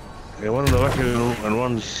 Yeah, one in the web cave and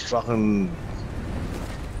one's fucking.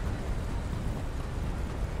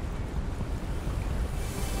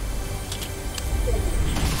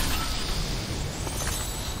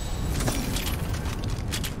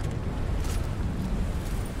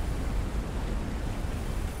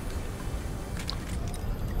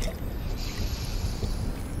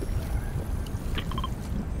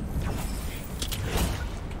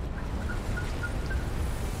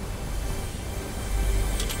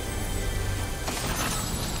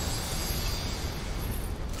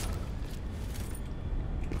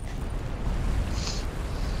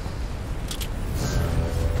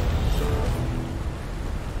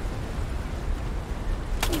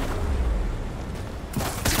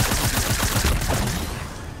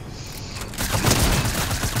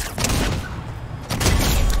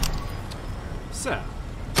 So.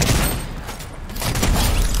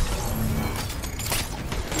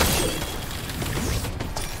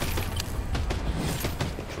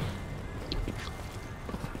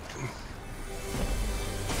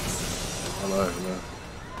 Hello, man.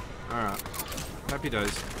 Alright. Happy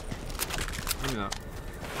days. Give me that.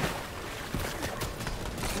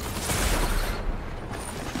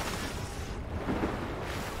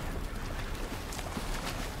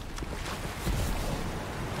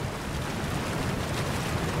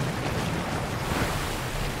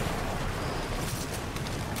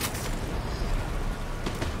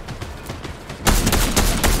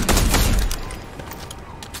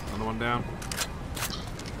 Another one down.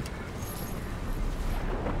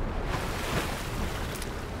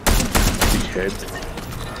 Head.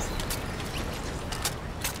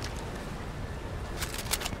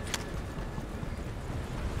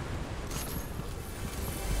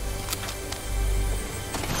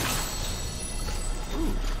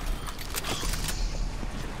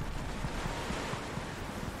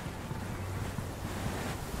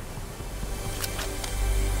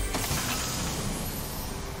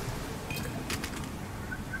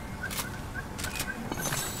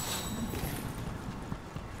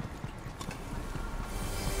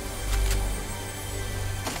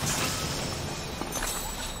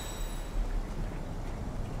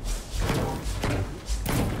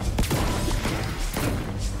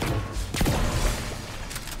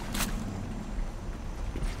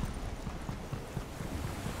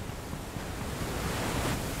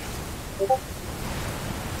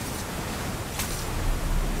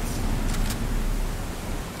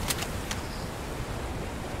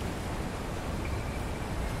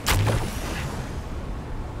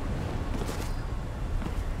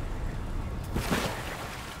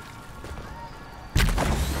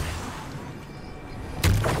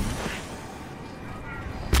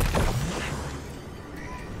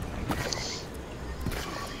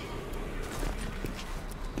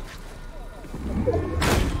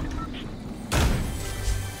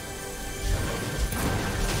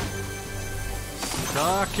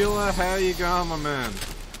 Killer, how you going, my man?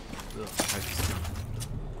 Ugh, I hate this gun.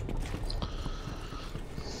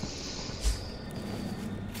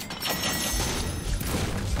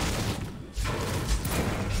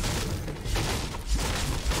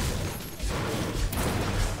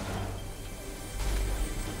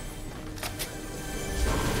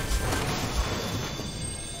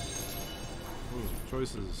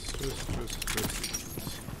 Choices.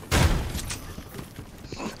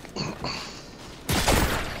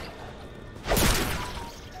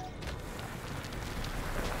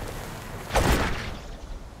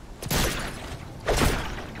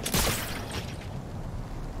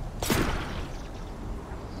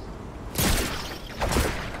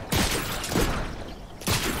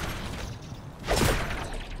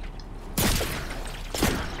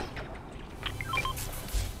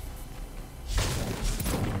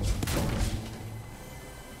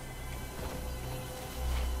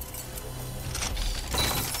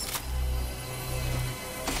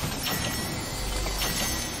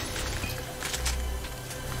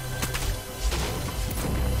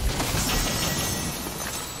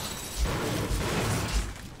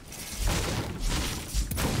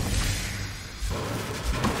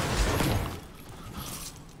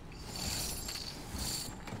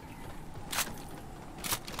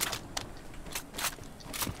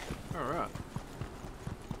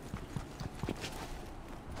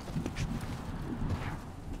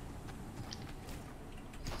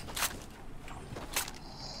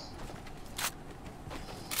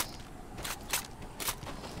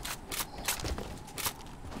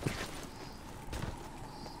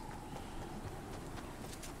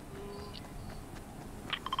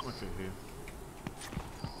 Here.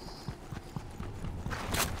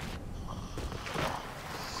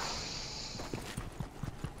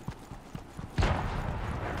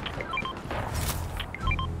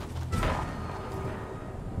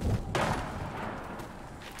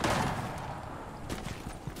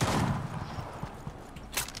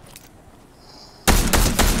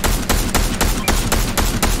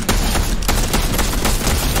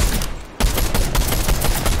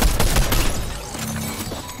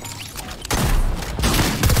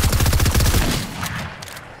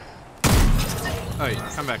 Hey,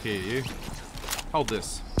 come back here, you. Hold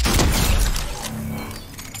this.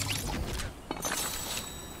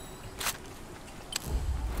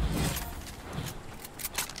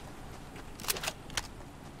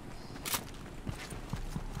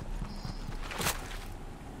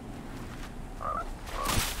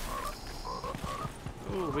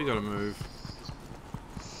 Oh, we gotta move.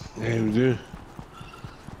 Yeah, we do.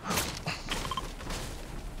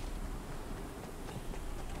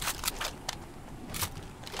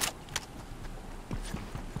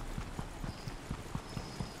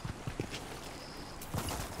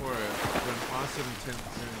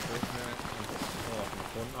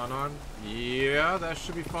 Yeah, that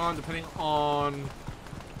should be fine depending on...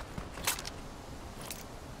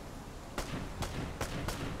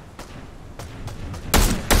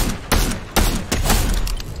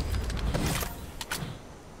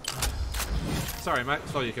 Sorry mate,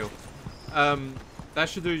 saw you kill. That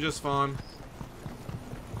should do just fine.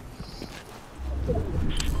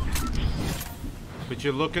 But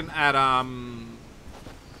you're looking at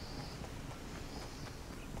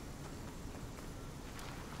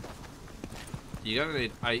you're gonna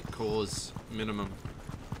need 8 cores minimum.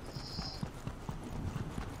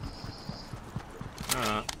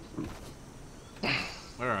 Alright.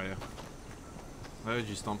 Where are you? I heard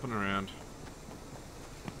you stomping around.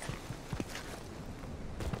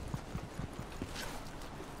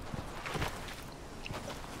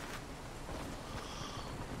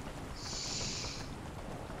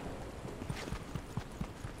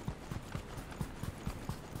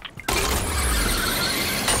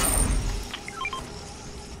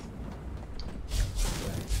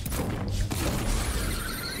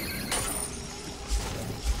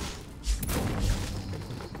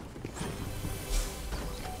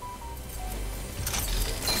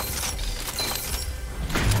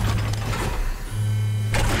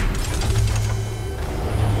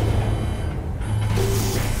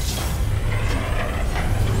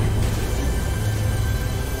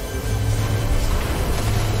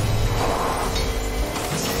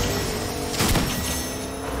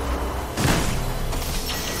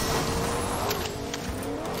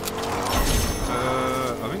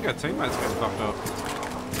 Teammates getting fucked up.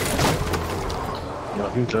 Yeah, I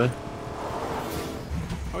think so.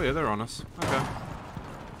 Oh yeah, they're on us. Okay.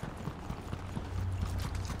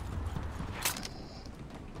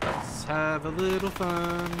 Let's have a little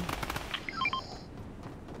fun.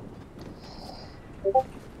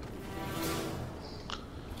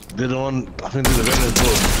 They're the one, I think they're the vendors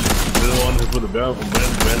too. They're the one who put the bell on.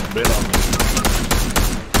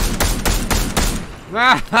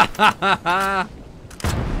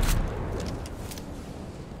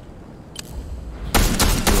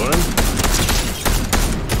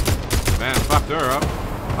 Man, fucked her up.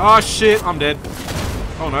 Oh shit, I'm dead.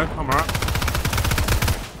 Oh no, I'm alright.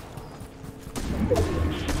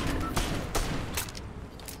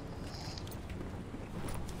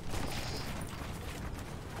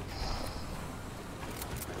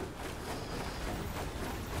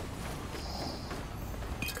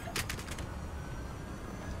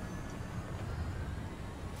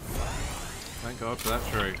 Thank God for that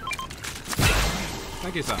tree.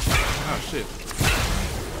 Thank you, sir. Oh shit.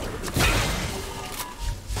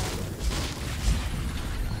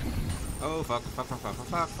 Oh fuck, fuck, fuck, fuck,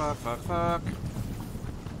 fuck, fuck, fuck, fuck.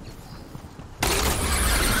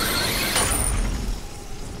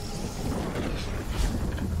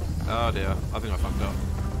 Oh dear, I think I fucked up.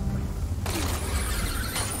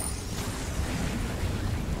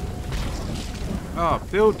 Oh,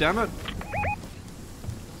 Phil, damn it.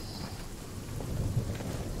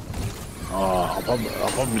 Oh,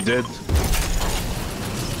 I'll probably dead.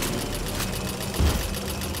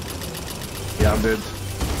 Yeah, I'm dead.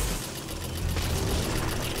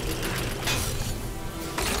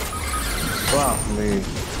 Fuck me.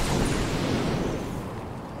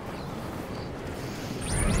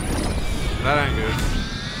 That ain't good.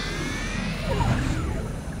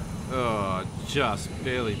 Oh, just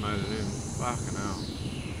barely made it in. Fucking hell.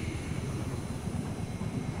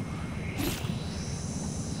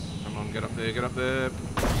 Come on, get up there, get up there.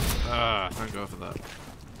 Ah, thank God for that.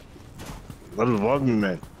 That revived me,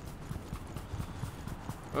 man.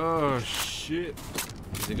 Oh, shit.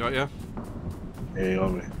 Has he got you? Yeah, you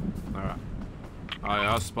got me. Alright. Oh,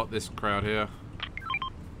 yeah, I'll spot this crowd here.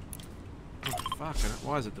 Oh, fucking it.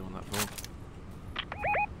 Why is it doing that for?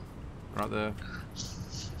 Right there.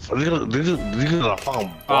 This is a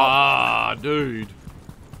fucking bot. Ah, dude.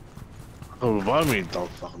 Don't revive me, don't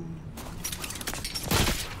fucking.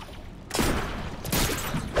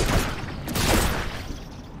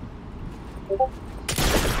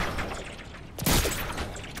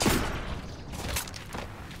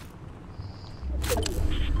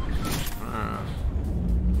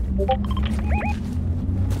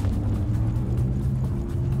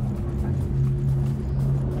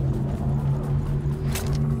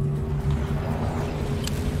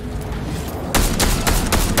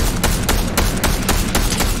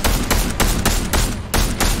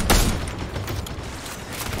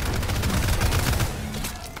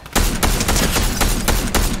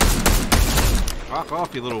 Fuck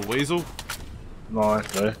off, you little weasel.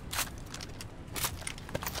 Nice, eh?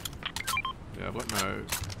 Yeah, what no.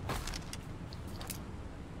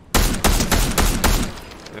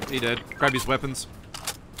 Yep, he dead. Grab his weapons.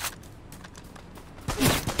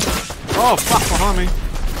 Oh, fuck, behind me.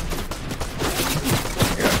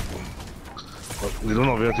 We don't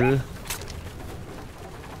know where to.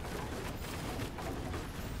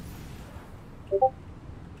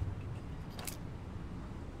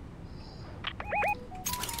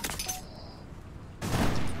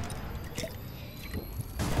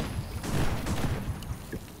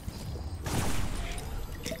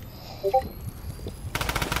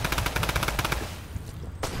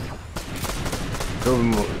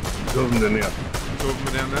 Kill them down there. Two of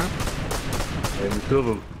them down there. Yeah, we killed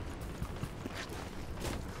them.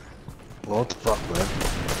 What the fuck, man?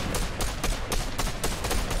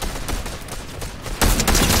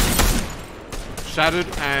 Shattered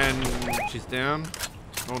and she's down.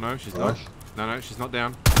 Oh no, she's not. Nice. No, she's not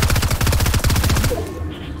down.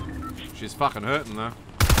 She's fucking hurting though.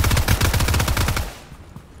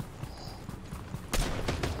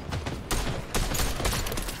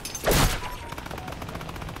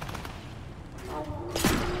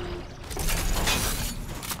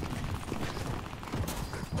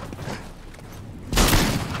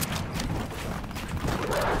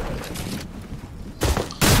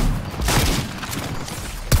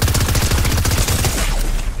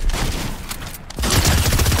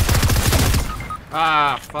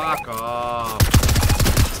 Ah, fuck off.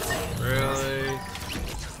 Really?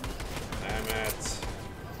 Damn it.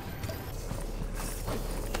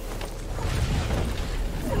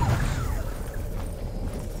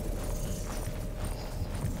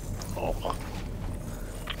 Oh, fuck.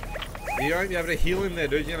 You won't be able to heal him there,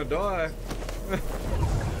 dude. You're gonna die.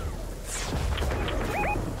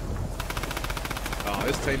 Oh,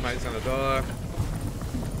 this teammate's gonna die.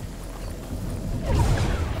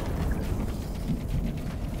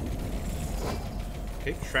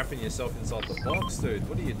 Keep trapping yourself inside the box, dude.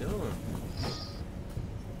 What are you doing?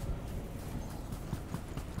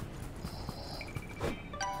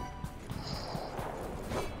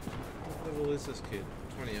 hell is this kid?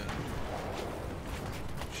 28.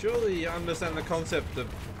 Surely you understand the concept of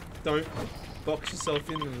don't box yourself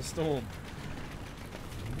into the storm.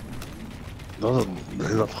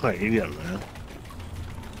 He's a fucking idiot, man.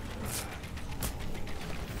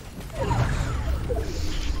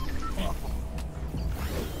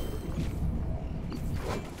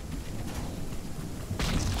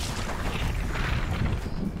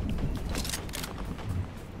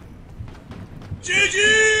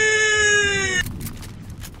 GG!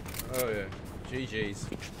 Oh yeah, GG's.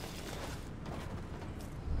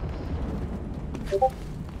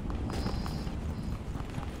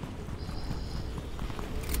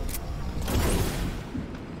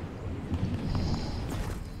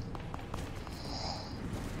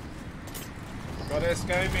 Goddess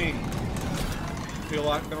Gaming. Feel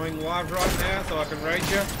like going live right now so I can raid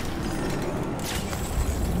you?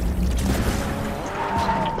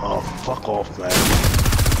 Oh, fuck off, man.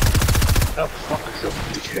 Oh, fuck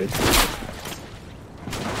yourself, dickhead.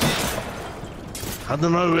 I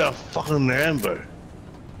don't know we are fucking Amber.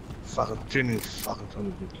 Fucking tuning fucking son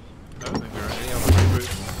of a bitch. I don't think there are any other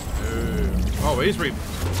reboots. No. Oh, he's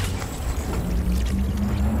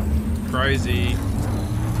crazy.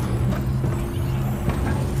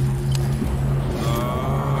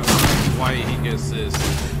 Way he gets this.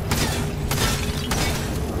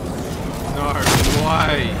 No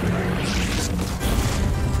way.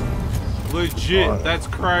 Legit, Oh. that's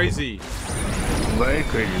crazy. Very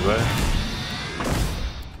crazy, man.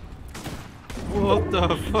 What the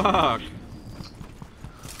fuck?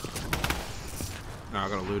 No, I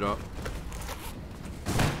gotta loot up.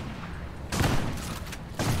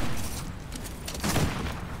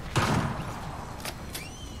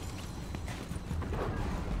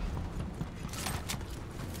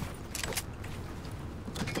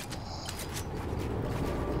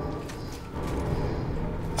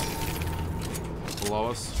 Below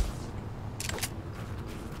us.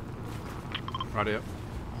 Right here.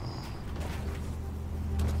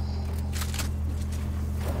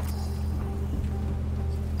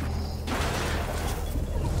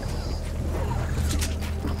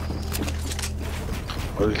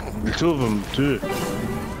 Oh, the two of them, too.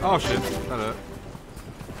 Oh shit, that hurt.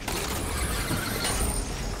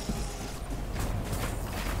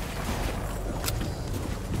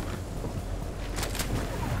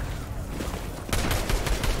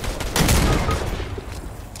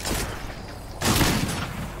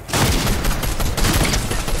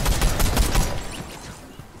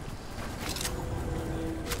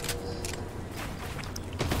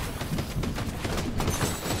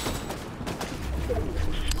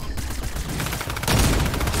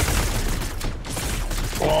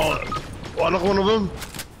 Oh, I knocked one of them.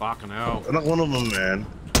 Fucking hell. I knocked one of them, man.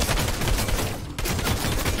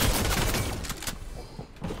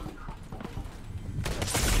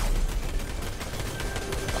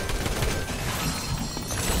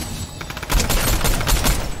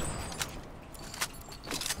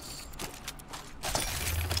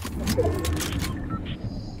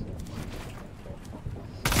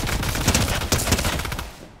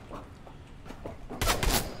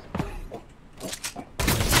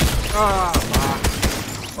 Ah,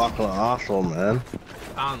 Fucking asshole, man.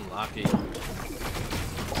 unlucky.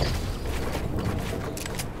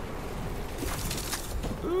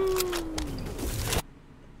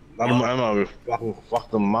 Out of my ammo, we fucking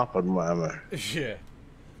fucked them up out of my ammo. Yeah.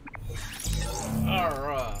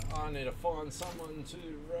 Alright, I need to find someone to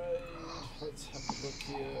raid. Let's have a look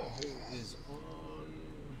here. Who is on?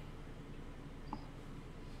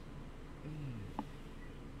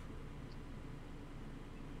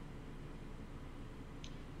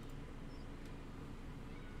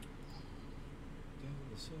 Down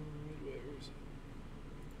the side, where is it?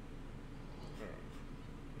 Alright.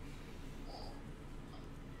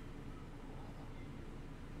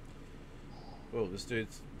 Oh, this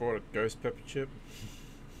dude's brought a ghost pepper chip.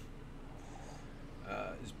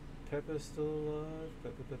 Is Pepper still alive?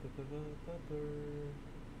 Pepper.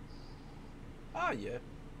 Ah, yeah.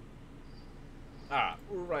 Alright,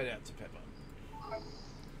 we'll raid out to Pepper.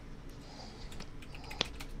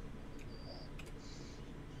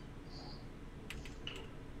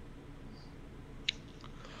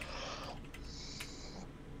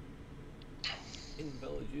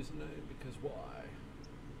 Invalid username because why?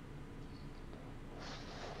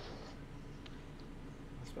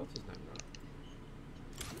 I spelled his name right.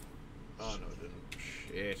 Oh no, it didn't.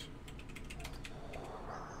 Shit.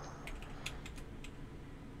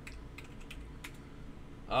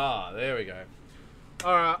 Ah, there we go.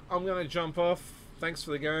 Alright, I'm gonna jump off. Thanks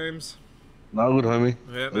for the games. No good, homie.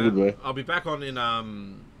 Yeah, No good, man. bro. I'll be back on in I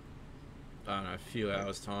don't know, a few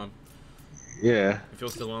hours time. Yeah. If you're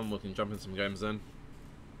still on, we can jump in some games then.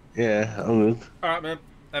 Yeah, I'm good. Alright, man.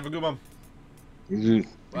 Have a good one. You too.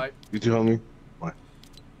 Bye. You too, homie. Bye.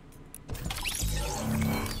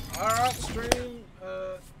 Alright, stream.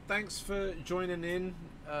 Thanks for joining in.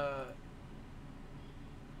 Oh,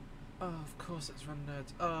 of course it's Run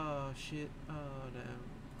Nerds. Oh, shit. Oh,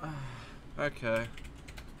 no. Okay.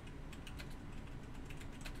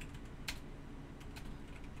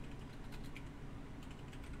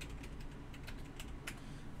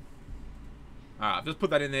 I've just put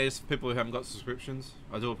that in there just for people who haven't got subscriptions.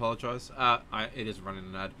 I do apologise. It is running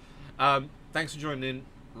an ad. Thanks for joining in.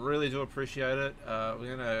 Really do appreciate it.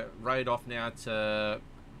 We're going to raid off now to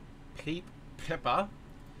Peep Pepper.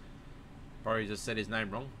 Probably just said his name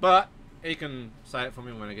wrong, but he can say it for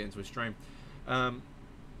me when I get into a stream.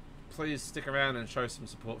 Please stick around and show some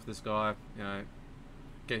support for this guy. You know,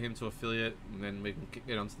 get him to affiliate, and then we can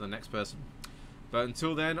get on to the next person. But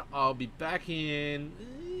until then, I'll be back in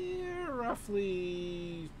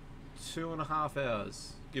roughly 2.5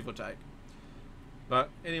 hours, give or take. But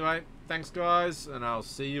anyway, thanks guys, and I'll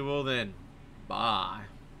see you all then. Bye.